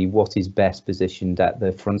actually what is best positioned at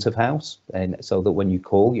the front of house, and so that when you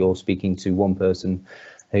call, you're speaking to one person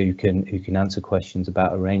who can answer questions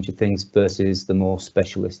about a range of things, versus the more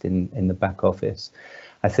specialist in the back office.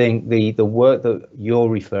 I think the work that you're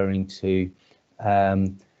referring to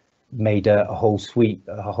made a whole suite,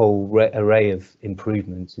 a whole array of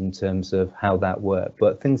improvements in terms of how that worked.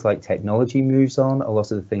 But things like technology moves on. A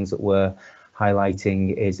lot of the things that we're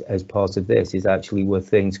highlighting is as part of this is actually where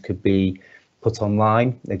things could be put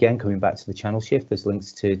online. Again, coming back to the channel shift, there's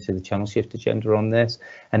links to the channel shift agenda on this,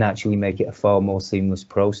 and actually make it a far more seamless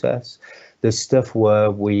process. There's stuff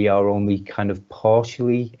where we are only kind of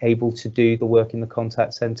partially able to do the work in the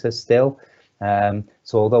contact centre still.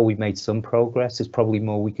 So although we've made some progress, there's probably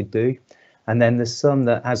more we could do. And then there's some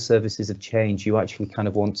that, as services have changed, you actually kind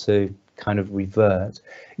of want to kind of revert.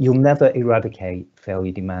 You'll never eradicate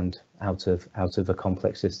failure demand out of a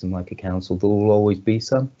complex system like a council. There will always be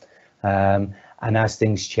some. And as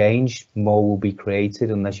things change, more will be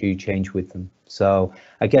created unless you change with them. So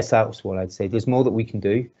I guess that's what I'd say. There's more that we can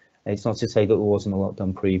do. It's not to say that there wasn't a lot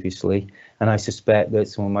done previously, and I suspect that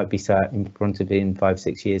someone might be sat in front of it in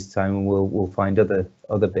 5-6 years' time, and we'll find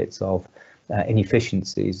other bits of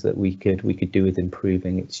inefficiencies that we could do with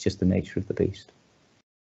improving. It's just the nature of the beast.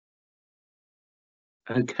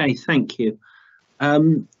 Okay, thank you.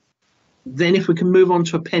 Then if we can move on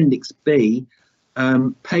to Appendix B,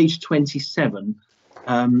 page 27,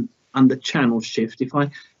 under channel shift. If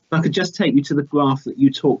I could just take you to the graph that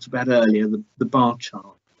you talked about earlier, the bar chart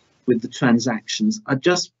with the transactions. I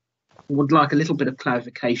just would like a little bit of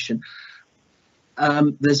clarification.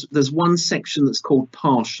 There's one section that's called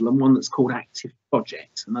partial and one that's called active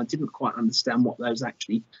project, and I didn't quite understand what those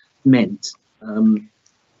actually meant.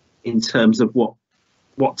 in terms of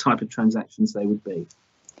what type of transactions they would be?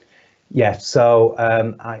 Yeah, so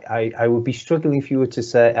I would be struggling if you were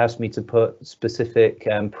to ask me to put specific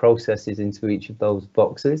processes into each of those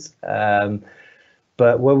boxes.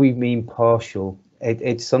 But where we mean partial,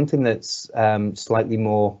 it's something that's slightly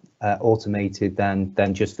more automated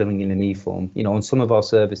than just filling in an e-form. You know, on some of our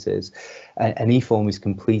services, an e-form is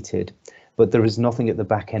completed, but there is nothing at the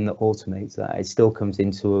back end that automates that. It still comes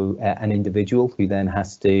into an individual who then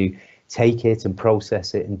has to take it and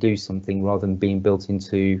process it and do something rather than being built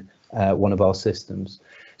into one of our systems.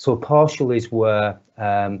 So a partial is where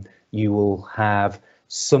you will have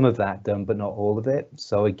some of that done, but not all of it.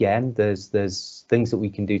 So again, there's things that we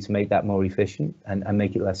can do to make that more efficient and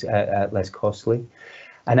make it less costly.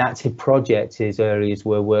 An active project is areas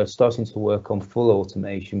where we're starting to work on full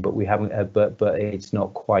automation, but we haven't, but it's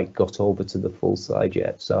not quite got over to the full side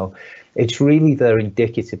yet. So it's really there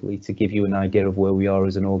indicatively to give you an idea of where we are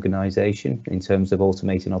as an organisation in terms of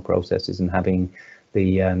automating our processes and having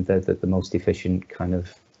the most efficient kind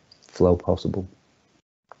of flow possible.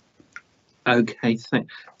 Okay,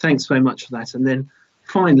 thanks very much for that. And then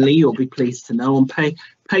finally, you'll be pleased to know on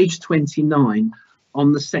page 29,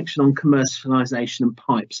 on the section on commercialisation and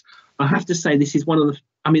pipes, I have to say this is one of the,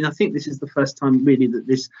 I mean, I think this is the first time really that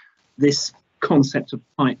this concept of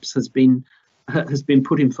pipes has been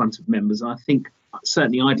put in front of members. I think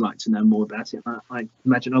certainly I'd like to know more about it. I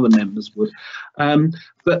imagine other members would.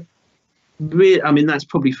 But really, I mean, that's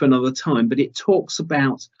probably for another time, but it talks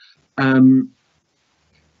about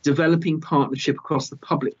developing partnership across the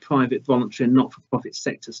public, private, voluntary and not-for-profit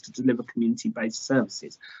sectors to deliver community-based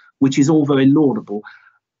services, which is all very laudable.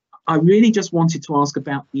 I really just wanted to ask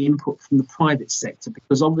about the input from the private sector,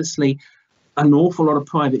 because obviously an awful lot of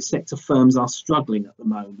private sector firms are struggling at the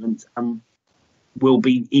moment and will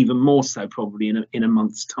be even more so probably in a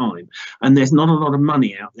month's time. And there's not a lot of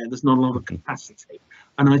money out there, there's not a lot of capacity.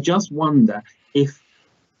 And I just wonder if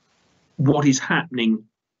what is happening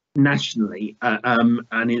nationally and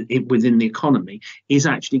within the economy is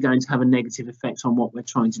actually going to have a negative effect on what we're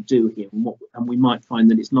trying to do here, and we might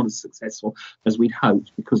find that it's not as successful as we'd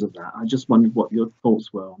hoped because of that. I just wondered what your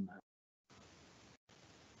thoughts were on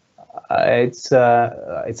that. It's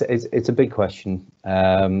a big question.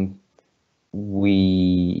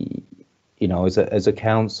 We, you know, as a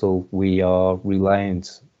council, we are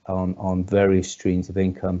reliant on various streams of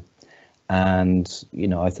income, and you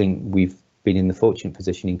know, I think we've been in the fortunate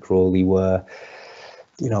position in Crawley where,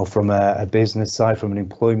 you know, from a business side, from an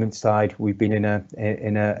employment side, we've been in a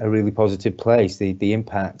really positive place. The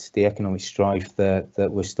impact, the economic strife that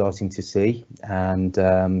we're starting to see, and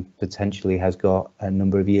potentially has got a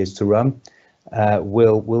number of years to run,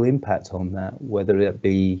 will impact on that, whether it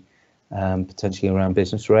be potentially around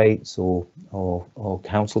business rates or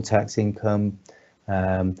council tax income,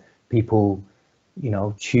 people, you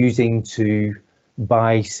know, choosing to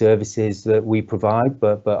buy services that we provide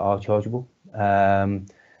but are chargeable.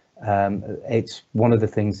 It's one of the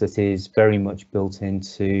things that is very much built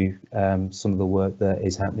into some of the work that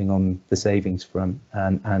is happening on the savings front,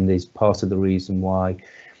 and is part of the reason why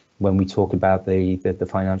when we talk about the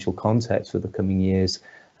financial context for the coming years,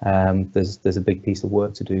 there's a big piece of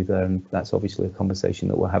work to do there, and that's obviously a conversation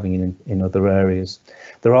that we're having in other areas.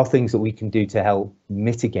 There are things that we can do to help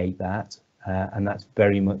mitigate that, and that's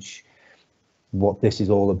very much what this is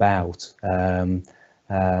all about.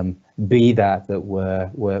 Be that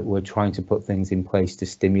we're trying to put things in place to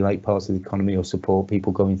stimulate parts of the economy or support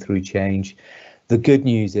people going through change. The good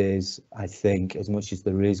news is, I think, as much as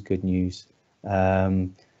there is good news,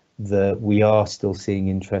 that we are still seeing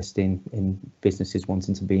interest in businesses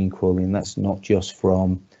wanting to be in Crawley, and that's not just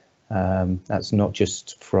from the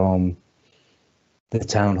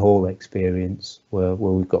town hall experience where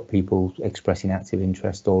we've got people expressing active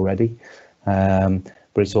interest already.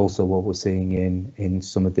 But it's also what we're seeing in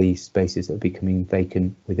some of these spaces that are becoming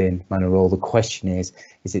vacant within Manor Royal. The question is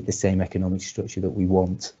it the same economic structure that we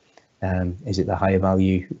want? Is it the higher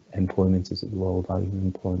value employment? Is it the lower value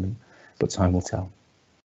employment? But time will tell.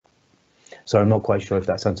 So I'm not quite sure if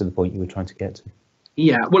that's answered the point you were trying to get to.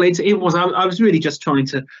 Yeah, well, it was. I was really just trying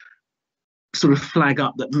to sort of flag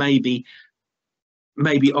up that maybe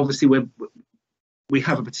obviously we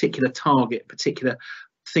have a particular target, particular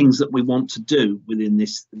things that we want to do within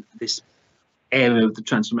this area of the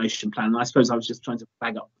transformation plan. And I suppose I was just trying to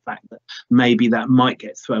flag up the fact that maybe that might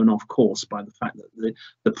get thrown off course by the fact that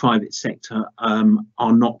the private sector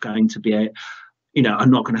are not going to be are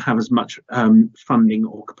not going to have as much funding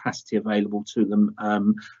or capacity available to them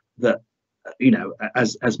that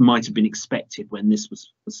as might have been expected when this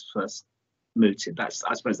was first mooted. I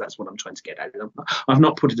suppose that's what I'm trying to get at. I've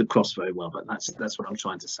not put it across very well, but that's what I'm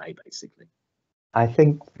trying to say basically. I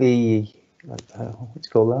think it's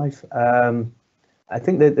called live. I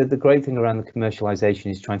think that the great thing around the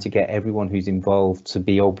commercialisation is trying to get everyone who's involved to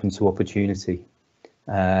be open to opportunity,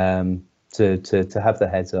 to have their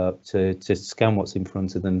heads up, to scan what's in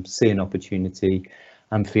front of them, see an opportunity,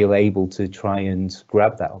 and feel able to try and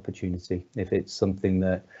grab that opportunity. If it's something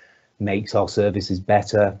that makes our services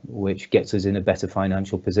better, which gets us in a better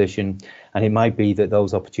financial position, and it might be that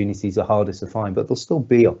those opportunities are hardest to find, but there'll still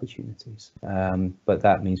be opportunities. But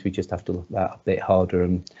that means we just have to look that a bit harder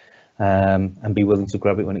and be willing to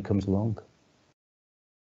grab it when it comes along.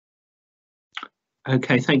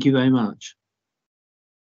 Okay, thank you very much.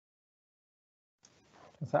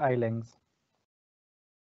 So Ailings.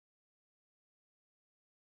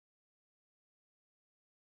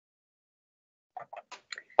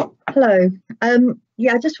 Hello.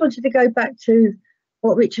 Yeah, I just wanted to go back to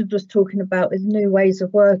what Richard was talking about with new ways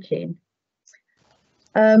of working.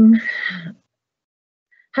 Having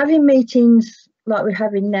meetings like we're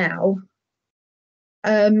having now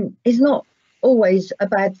is not always a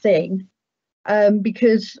bad thing,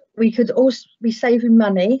 because we could also be saving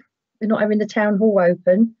money. We're not having the town hall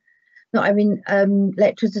open, not having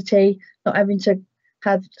electricity, not having to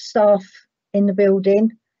have staff in the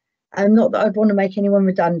building. Not that I'd want to make anyone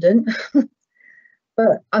redundant,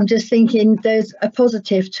 but I'm just thinking there's a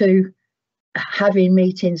positive to having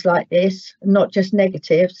meetings like this, not just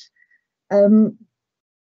negatives.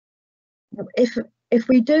 If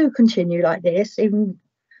we do continue like this, even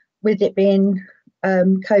with it being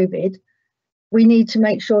COVID, we need to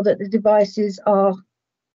make sure that the devices are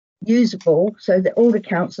usable so that all the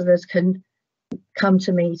councillors can come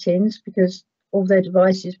to meetings because all their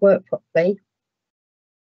devices work properly.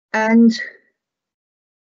 And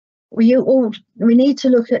we need to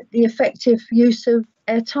look at the effective use of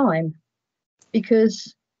our time,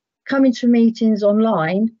 because coming to meetings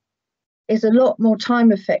online is a lot more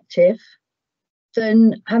time effective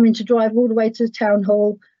than having to drive all the way to the town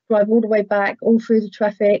hall, drive all the way back, all through the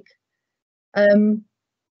traffic.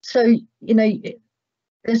 So, you know,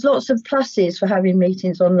 there's lots of pluses for having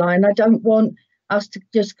meetings online. I don't want us to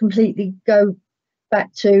just completely go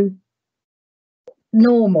back to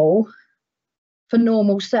normal for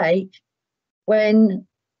normal's sake, when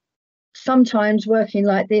sometimes working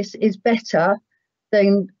like this is better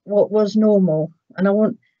than what was normal. And I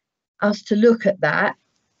want us to look at that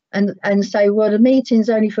and say, well, the meeting's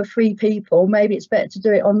only for 3 people, maybe it's better to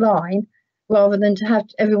do it online rather than to have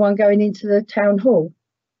everyone going into the town hall.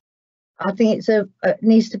 I think it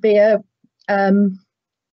needs to be a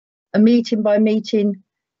meeting by meeting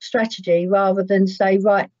strategy, rather than say,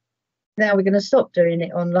 right, now we're going to stop doing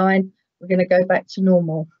it online, we're going to go back to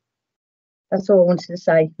normal. That's all I wanted to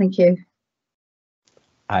say. Thank you.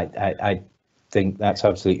 I think that's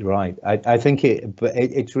absolutely right. I think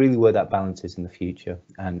it's really where that balance is in the future,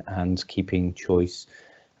 and keeping choice,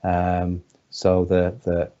 so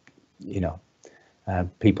that you know,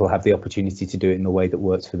 people have the opportunity to do it in the way that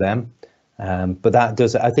works for them. But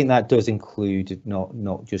I think that does include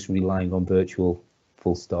not just relying on virtual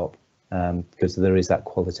full stop, because there is that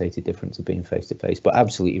qualitative difference of being face to face. But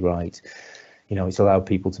absolutely right. You know, it's allowed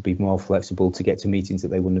people to be more flexible, to get to meetings that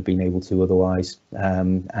they wouldn't have been able to otherwise,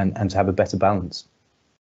 and to have a better balance.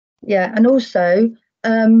 Yeah, and also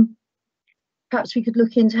perhaps we could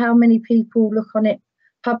look into how many people look on it,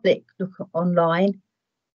 public look online.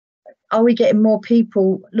 Are we getting more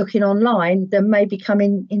people looking online than maybe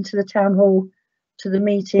coming into the town hall to the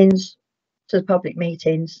meetings, to the public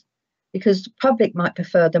meetings? Because the public might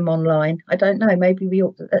prefer them online. I don't know, maybe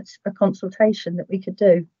that's a consultation that we could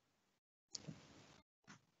do.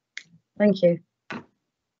 Thank you.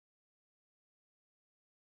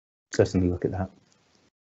 Certainly look at that.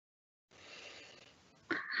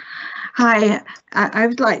 Hi, I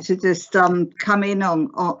would like to just come in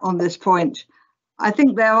on this point. I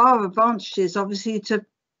think there are advantages, obviously, to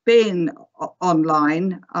being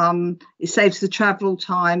online. It saves the travel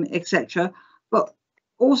time, etc. But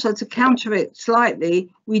also, to counter it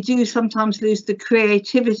slightly, we do sometimes lose the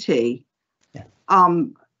creativity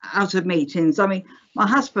out of meetings. I mean, my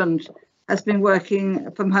husband has been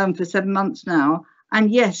working from home for 7 months now,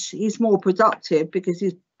 and yes, he's more productive because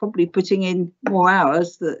he's probably putting in more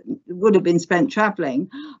hours that would have been spent travelling.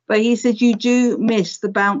 But he said you do miss the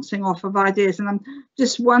bouncing off of ideas, and I'm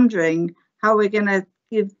just wondering how we're going to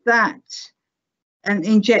give that and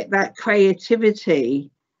inject that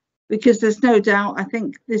creativity, because there's no doubt I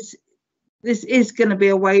think this is going to be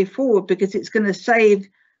a way forward, because it's going to save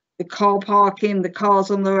the car parking, the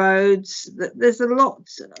cars on the roads. There's a lot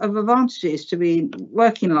of advantages to be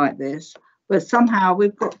working like this, but somehow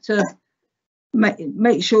we've got to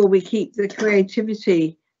make sure we keep the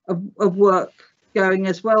creativity of work going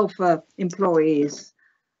as well for employees,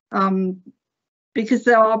 because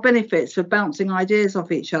there are benefits of bouncing ideas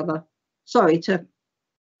off each other. Sorry,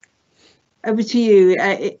 over to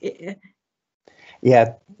you.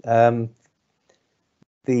 Yeah,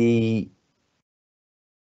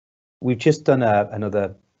 we've just done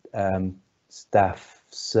another staff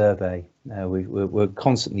survey. We're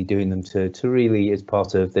constantly doing them to really, as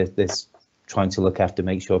part of this trying to look after,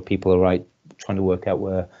 make sure people are right, trying to work out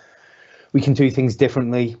where we can do things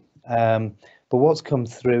differently. But what's come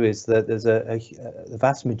through is that there's the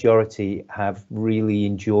vast majority have really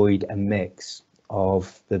enjoyed a mix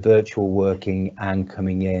of the virtual working and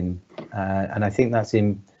coming in, and I think that's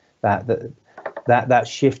in that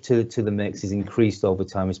shift to the mix is increased over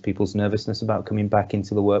time as people's nervousness about coming back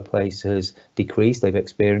into the workplace has decreased. They've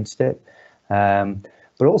experienced it,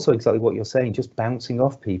 but also exactly what you're saying, just bouncing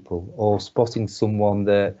off people or spotting someone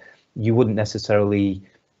that you wouldn't necessarily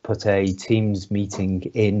put a Teams meeting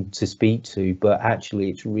in to speak to, but actually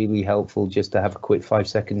it's really helpful just to have a quick 5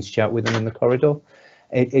 seconds chat with them in the corridor.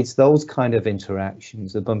 It's those kind of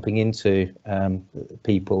interactions, the bumping into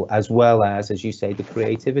people, as well as you say, the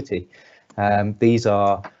creativity. These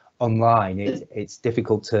are online. It's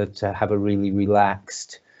difficult to have a really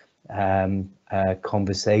relaxed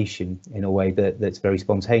conversation in a way that's very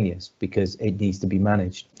spontaneous, because it needs to be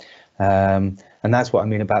managed. And that's what I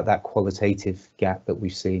mean about that qualitative gap that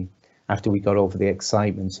we've seen. After we got over the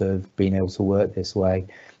excitement of being able to work this way,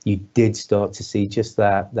 you did start to see just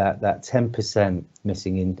that 10%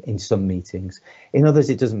 missing in some meetings. In others,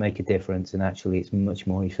 it doesn't make a difference, and actually it's much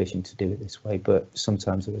more efficient to do it this way, but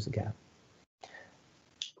sometimes there is a gap.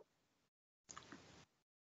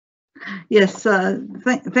 Yes,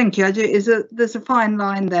 thank you. There's a fine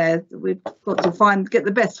line there. We've got to get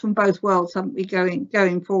the best from both worlds, haven't we,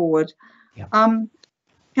 going forward? Yeah.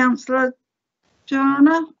 Councillor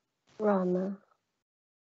Joanna? Rana.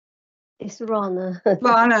 It's Rana.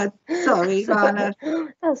 Rana, sorry, Rana.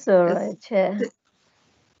 That's all right, Chair.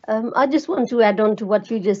 I just want to add on to what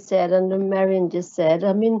you just said and Marion just said.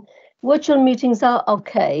 I mean, virtual meetings are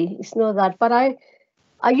okay. It's not that, but I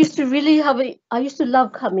used to really I used to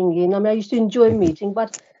love coming in. I mean, I used to enjoy meeting,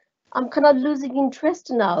 but I'm kind of losing interest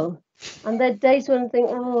now. And there are days when I think,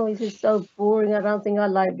 oh, this is so boring. I don't think I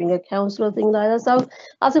like being a councillor, thing like that. So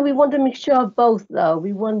I think we want a mixture of both, though.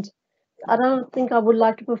 I don't think I would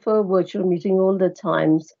like to prefer virtual meeting all the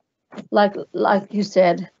times. Like you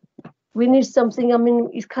said, we need something. I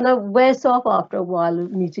mean, it kind of wears off after a while,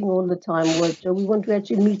 meeting all the time virtual. We want to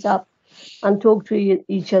actually meet up and talk to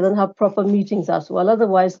each other and have proper meetings as well.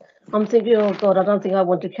 Otherwise, I'm thinking, oh God, I don't think I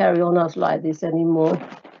want to carry on as like this anymore.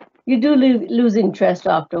 You do lose interest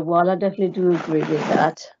after a while. I definitely do agree with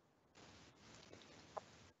that.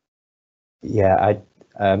 Yeah,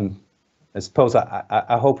 I suppose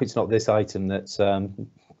I hope it's not this item that's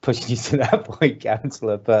pushing you to that point,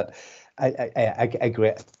 Councillor, but I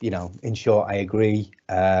agree, you know, in short, I agree.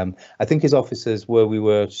 I think as officers, where we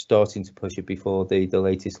were starting to push it before the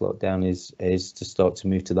latest lockdown is to start to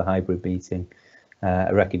move to the hybrid meeting,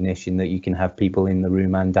 a recognition that you can have people in the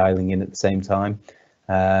room and dialing in at the same time.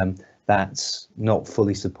 That's not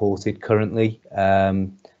fully supported currently,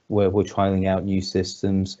 where we're trialing out new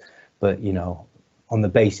systems, but, you know, on the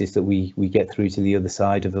basis that we get through to the other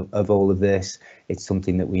side of all of this, it's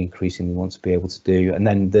something that we increasingly want to be able to do. And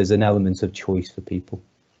then there's an element of choice for people.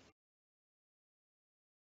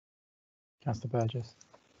 Councillor Burgess.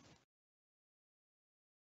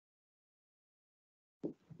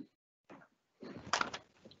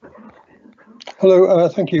 Hello,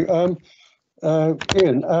 thank you.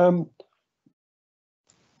 Ian,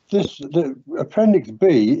 the Appendix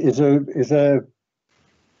B is a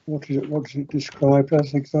what is it described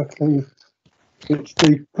as exactly? It's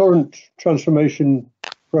the current transformation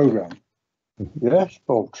programme, yes,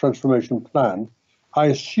 or transformation plan. I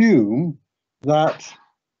assume that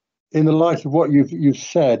in the light of what you've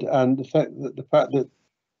said and the fact that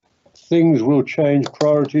things will change,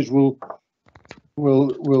 priorities will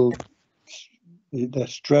their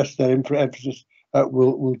stress, their emphasis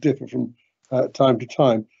will differ from time to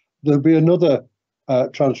time. There'll be another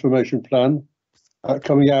transformation plan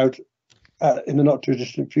coming out in the not too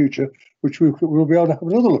distant future, which we'll be able to have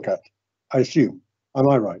another look at, I assume. Am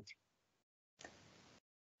I right?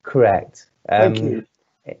 Correct. Thank you.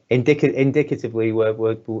 Indicatively, we're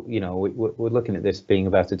looking at this being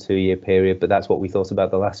about a 2-year period, but that's what we thought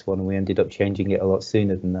about the last one, and we ended up changing it a lot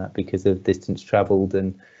sooner than that because of distance travelled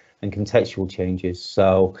and contextual changes.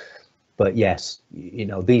 So, But yes, you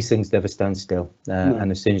know, these things never stand still,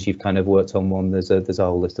 and as soon as you've kind of worked on one, there's a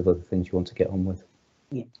whole list of other things you want to get on with.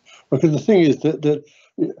 Yeah, because the thing is that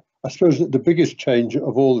I suppose that the biggest change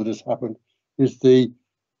of all that has happened is the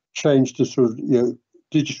change to sort of, you know,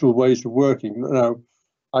 digital ways of working. Now,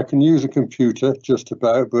 I can use a computer just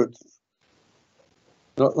about, but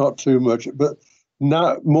not too much. But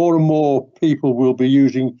now more and more people will be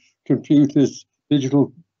using computers,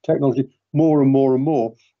 digital technology, more and more and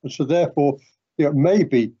more. And so therefore, you know,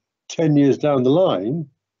 maybe 10 years down the line,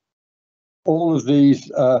 all of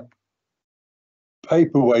these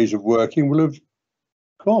paper ways of working will have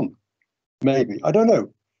gone. Maybe, I don't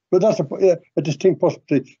know. But that's a distinct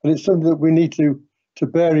possibility, and it's something that we need to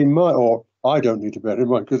bear in mind, or I don't need to bear in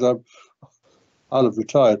mind because I'll have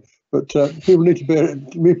retired. But people need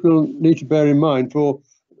to bear in mind for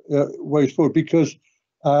ways forward, because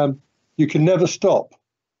you can never stop.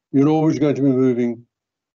 You're always going to be moving,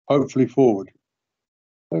 hopefully, forward.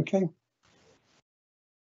 Okay.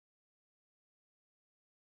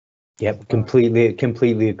 Yep, completely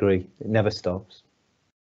agree. It never stops.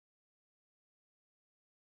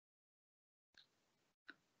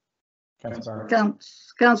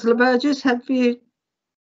 Councillor Burgess, have you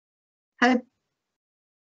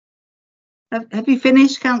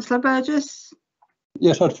finished, Councillor Burgess?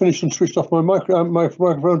 Yes, I'd finished and switched off my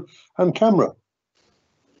microphone and camera.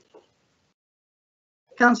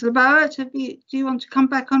 Councillor Barrett, do you want to come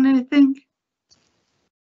back on anything?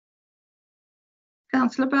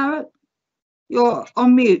 Councillor Barrett, you're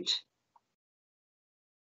on mute.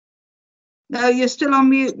 No, you're still on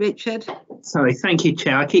mute, Richard. Sorry, thank you,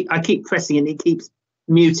 Chair. I keep pressing and it keeps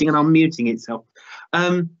muting and unmuting itself.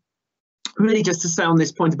 Really, just to say on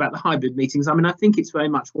this point about the hybrid meetings, I mean, I think it's very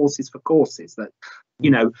much horses for courses. That, you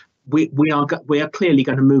know, we are clearly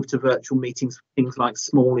going to move to virtual meetings, things like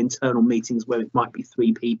small internal meetings where it might be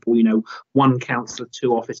 3 people, you know, 1 councillor,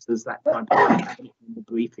 2 officers, that type of thing, the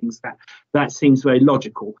briefings. That seems very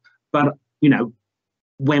logical. But, you know,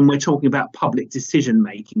 when we're talking about public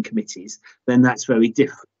decision-making committees, then that's very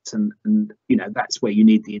different, and you know, that's where you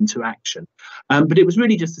need the interaction. But it was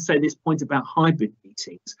really just to say this point about hybrid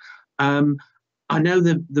meetings. I know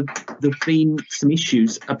there've been some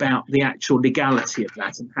issues about the actual legality of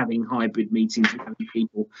that and having hybrid meetings and having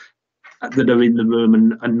people that are in the room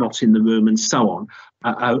and not in the room and so on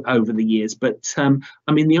over the years. But I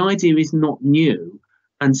mean, the idea is not new.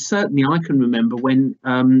 And certainly I can remember when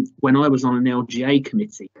I was on an LGA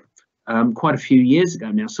committee quite a few years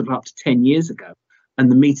ago now, sort of up to 10 years ago,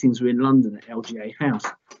 and the meetings were in London at LGA House.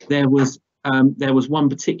 There was one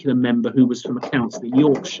particular member who was from a council in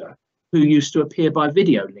Yorkshire who used to appear by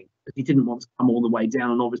video link, because he didn't want to come all the way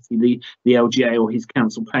down, and obviously the LGA or his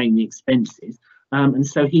council paying the expenses. And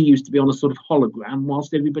so he used to be on a sort of hologram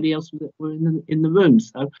whilst everybody else were in the room.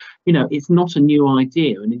 So, you know, it's not a new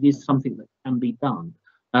idea, and it is something that can be done.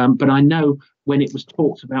 But I know when it was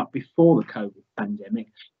talked about before the COVID pandemic,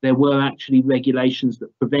 there were actually regulations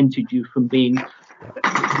that prevented you from from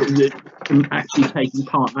actually taking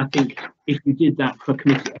part. And I think if you did that for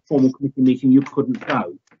a formal committee meeting, you couldn't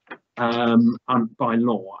go by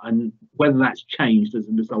law. And whether that's changed as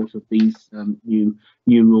a result of these new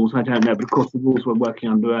rules, I don't know. But of course, the rules we're working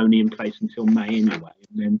under are only in place until May anyway,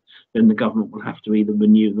 and then the government will have to either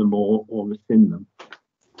renew them or rescind them.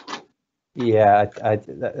 Yeah,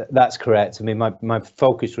 that's correct. I mean, my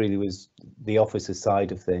focus really was the officer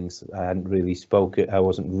side of things. I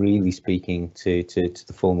wasn't really speaking to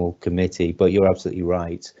the formal committee, but you're absolutely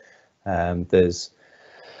right. There's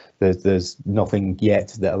nothing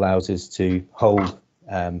yet that allows us to hold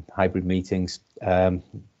hybrid meetings.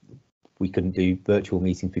 We couldn't do virtual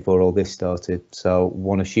meetings before all this started, so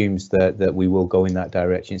one assumes that we will go in that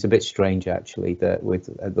direction. It's a bit strange, actually, that with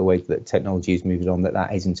the way that technology is moving on,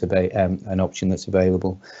 that isn't an option that's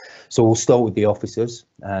available. So we'll start with the officers,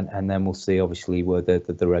 and then we'll see, obviously, where the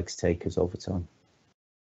regs take us over time.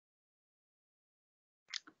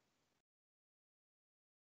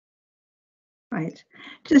 Right,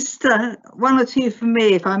 just 1 or 2 for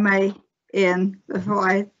me, if I may, Ian, before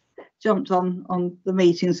I jumped on the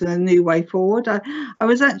meetings and a new way forward. I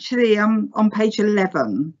was actually on page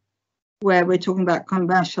 11, where we're talking about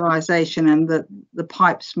commercialisation and the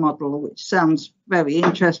pipes model, which sounds very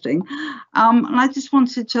interesting. And I just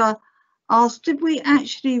wanted to ask, did we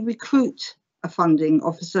actually recruit a funding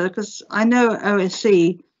officer? Because I know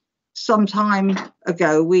OSC some time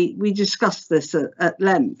ago we discussed this at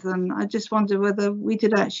length, and I just wonder whether we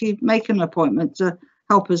did actually make an appointment to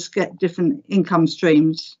help us get different income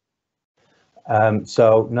streams.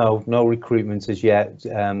 So no recruitment as yet.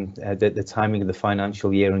 The timing of the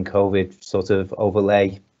financial year and COVID sort of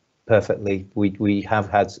overlay perfectly. We have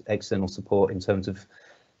had external support in terms of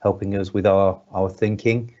helping us with our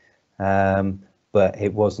thinking, but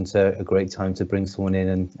it wasn't a great time to bring someone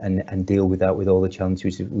in and deal with that, with all the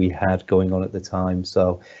challenges we had going on at the time.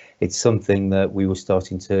 So it's something that we were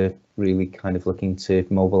starting to really kind of looking to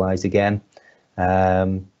mobilise again,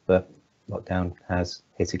 but lockdown has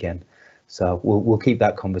hit again. So we'll keep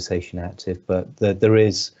that conversation active, but there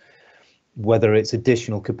is, whether it's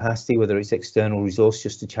additional capacity, whether it's external resource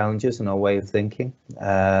just to challenge us and our way of thinking,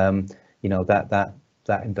 you know, that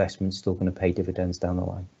investment's still going to pay dividends down the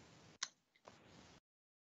line.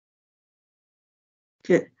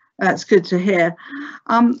 Good. That's good to hear.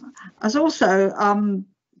 I was also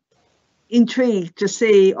intrigued to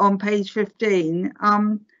see on page 15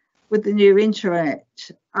 with the new intranet,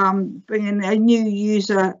 bringing a new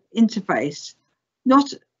user interface,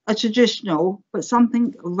 not a traditional, but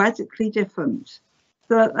something radically different.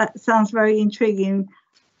 So that sounds very intriguing.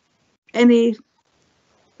 Any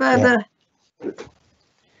further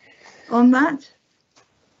on that?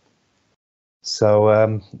 So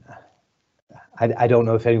I don't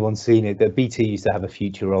know if anyone's seen it, but BT used to have a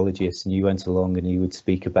futurologist, and you went along and you would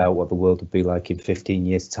speak about what the world would be like in 15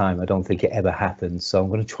 years time. I don't think it ever happened, so I'm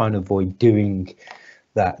going to try and avoid doing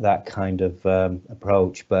that kind of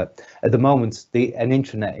approach. But at the moment,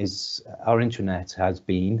 our intranet has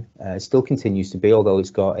been, still continues to be, although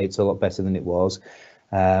it's a lot better than it was,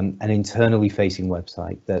 an internally facing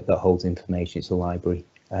website that holds information. It's a library,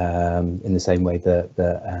 in the same way that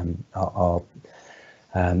our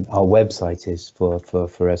website is for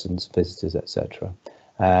residents, visitors, etc.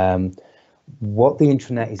 What the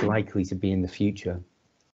intranet is likely to be in the future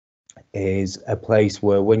is a place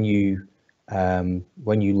where when you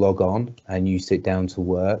log on and you sit down to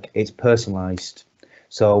work, it's personalised.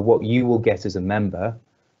 So what you will get as a member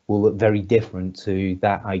will look very different to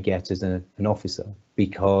that I get as an officer,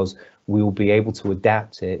 because we will be able to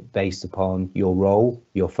adapt it based upon your role,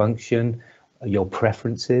 your function, your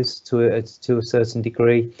preferences to a certain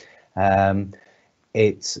degree.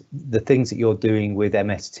 It's the things that you're doing with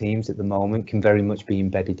MS Teams at the moment can very much be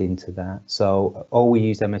embedded into that. So all we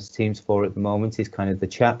use MS Teams for at the moment is kind of the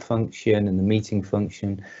chat function and the meeting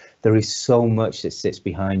function. There is so much that sits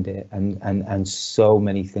behind it, and so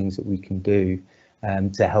many things that we can do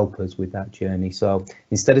to help us with that journey. So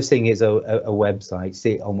instead of seeing it as a website,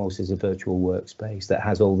 see it almost as a virtual workspace that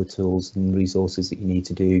has all the tools and resources that you need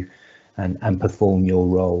to do and perform your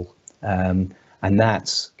role. And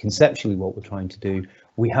that's conceptually what we're trying to do.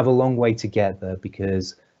 We have a long way to get there,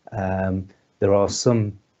 because there are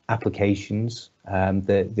some applications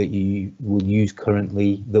that you will use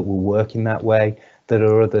currently that will work in that way. There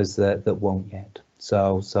are others that won't yet.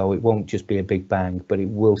 So it won't just be a big bang, but it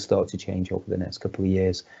will start to change over the next couple of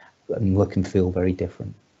years and look and feel very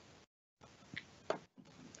different.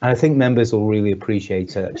 And I think members will really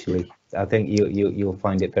appreciate it, actually. I think you'll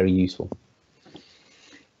find it very useful.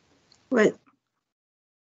 Well,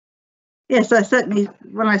 yes, I certainly,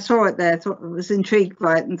 when I saw it there, thought I was intrigued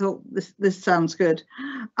by it and thought this sounds good.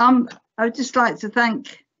 I would just like to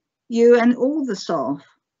thank you and all the staff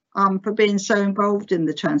for being so involved in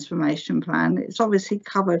the transformation plan. It's obviously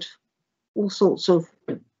covered all sorts of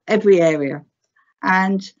every area,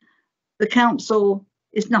 and the council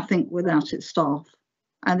is nothing without its staff,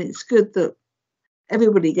 and it's good that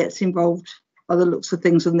everybody gets involved by the looks of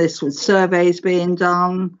things on this, with surveys being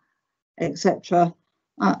done, etc.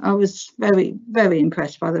 I was very, very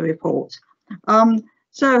impressed by the report.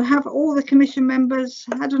 So have all the commission members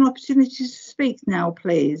had an opportunity to speak now,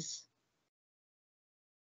 please?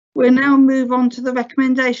 We'll now move on to the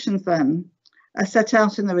recommendations then, as set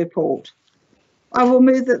out in the report. I will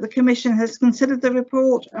move that the Commission has considered the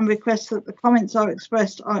report and request that the comments are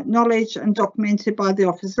expressed, are acknowledged and documented by the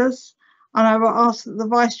officers. And I will ask that the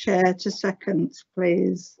Vice Chair to second,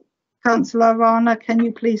 please. Councillor Rana, can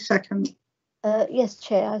you please second? Yes,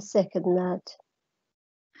 Chair, I second that.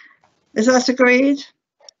 Is that agreed?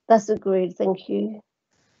 That's agreed, thank you.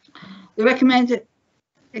 The recommended,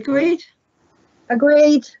 agreed?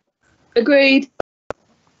 Agreed. Agreed.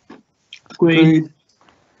 Agreed.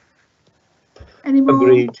 Any more?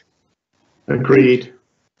 Agreed. Agreed.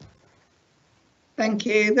 Thank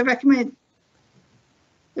you. The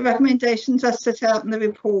recommendations as set out in the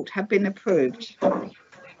report have been approved.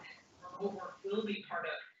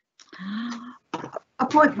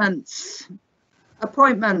 Appointments.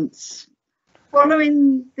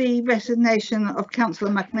 Following the resignation of Councillor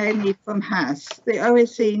McNamee from HASC, the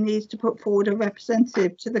OSC needs to put forward a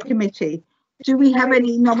representative to the committee. Do we have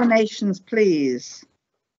any nominations, please?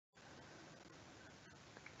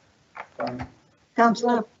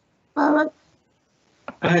 Councillor Barrett?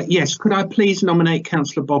 Yes, could I please nominate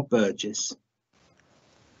Councillor Bob Burgess?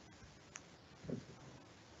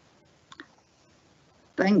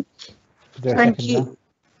 Thank Second you.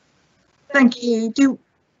 Thank you.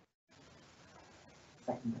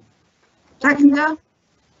 Seconder?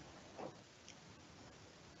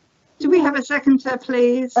 Do we have a seconder,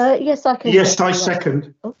 please? Yes, I can. Yes, I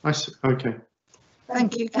second. Oh. Okay.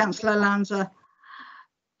 Thank you, Councillor Lanza.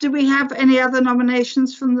 Do we have any other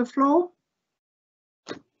nominations from the floor?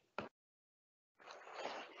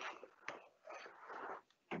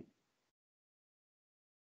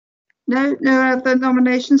 No other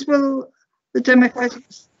nominations. Will the Democratic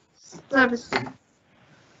Services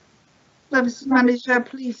Manager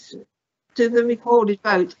please do the recorded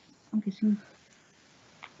vote?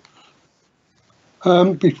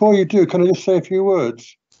 Before you do, can I just say a few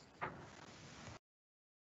words?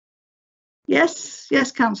 Yes,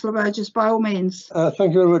 Councillor Burgess, by all means.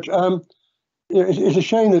 Thank you very much. It's a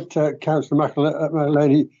shame that Councillor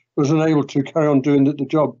McElhaney was unable to carry on doing the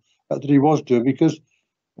job that he was doing, because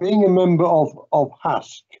being a member of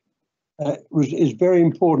HASC is very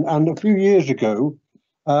important. And a few years ago,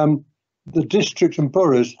 the districts and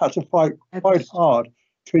boroughs had to fight quite hard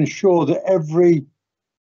to ensure that every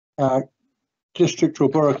district or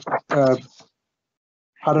borough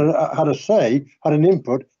had a say, had an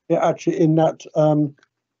input actually in that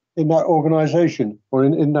organisation or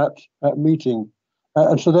in that meeting,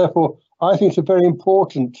 and so therefore I think it's a very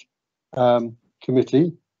important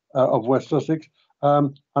committee of West Sussex,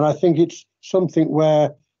 and I think it's something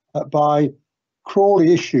where by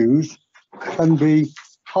Crawley issues can be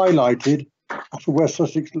highlighted at a West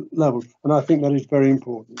Sussex level, and I think that is very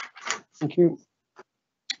important. Thank you.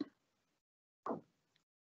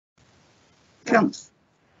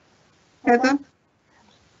 Heather?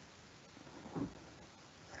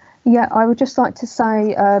 Yeah, I would just like to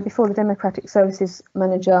say before the Democratic Services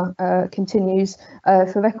Manager continues,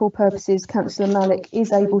 for record purposes, Councillor Malik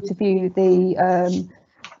is able to view the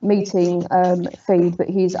meeting feed, but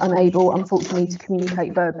he's unable, unfortunately, to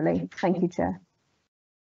communicate verbally. Thank you, Chair.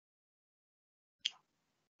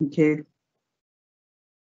 Thank you.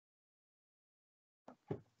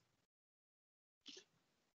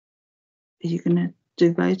 Are you going to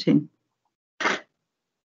do voting?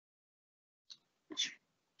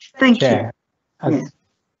 Thank Chair, you.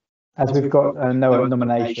 As we've got no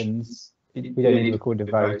nominations, we don't need to record a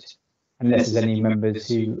vote unless there's any members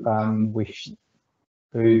who wish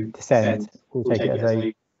to dissent. We'll take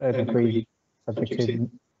it as an agreed subject to the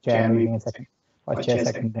Chair moving a second, Vice Chair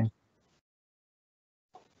seconding.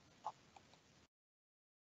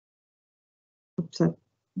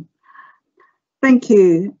 Thank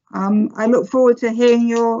you. I look forward to hearing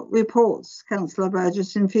your reports, Councillor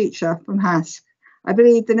Burgess, in future from HASC. I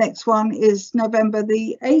believe the next one is November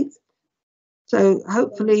the 8th, so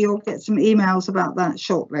hopefully you'll get some emails about that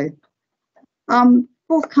shortly.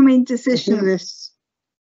 Forthcoming decision lists.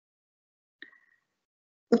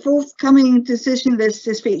 The forthcoming decision list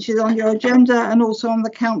is featured on your agenda and also on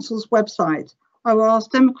the Council's website. I will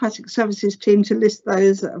ask Democratic Services team to list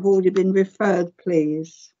those that have already been referred,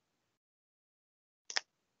 please.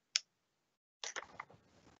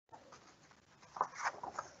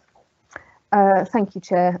 Thank you,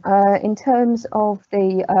 Chair. In terms of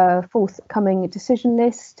the forthcoming decision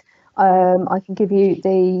list, I can give you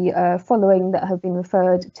the following that have been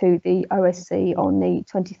referred to the OSC on the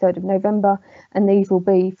 23rd of November, and these will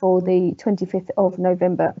be for the 25th of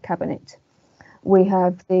November Cabinet. We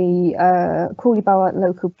have the Crawley Borough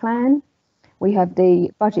Local Plan, we have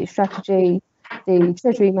the Budget Strategy, the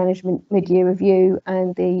Treasury Management Mid-Year Review,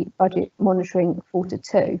 and the Budget Monitoring Quarter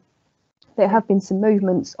 2. There have been some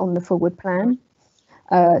movements on the forward plan.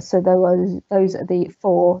 So those are the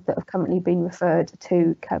four that have currently been referred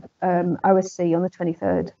to OSC on the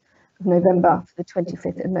 23rd of November for the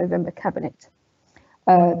 25th of November Cabinet.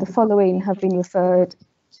 The following have been referred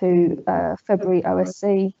to February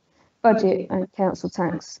OSC, Budget and Council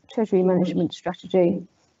Tax, Treasury Management Strategy,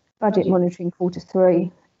 Budget Monitoring Quarter 3,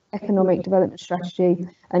 Economic Development Strategy,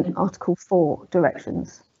 and Article 4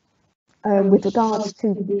 Directions. With regards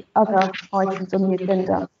to the other items on the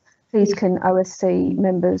agenda, please can OSC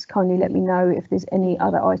members kindly let me know if there's any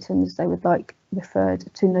other items they would like referred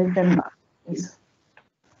to November, please.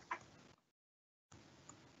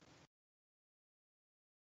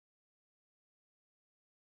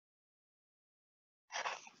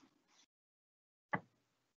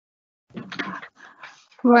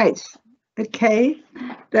 Right, okay.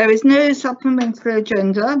 There is no supplementary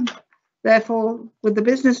agenda. Therefore, with the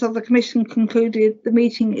business of the Commission concluded, the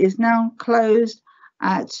meeting is now closed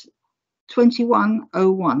at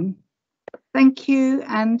 21:01. Thank you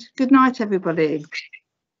and good night, everybody.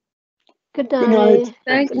 Good Good night. night.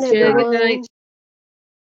 Thank Good you, night, Chair. Good everyone. night.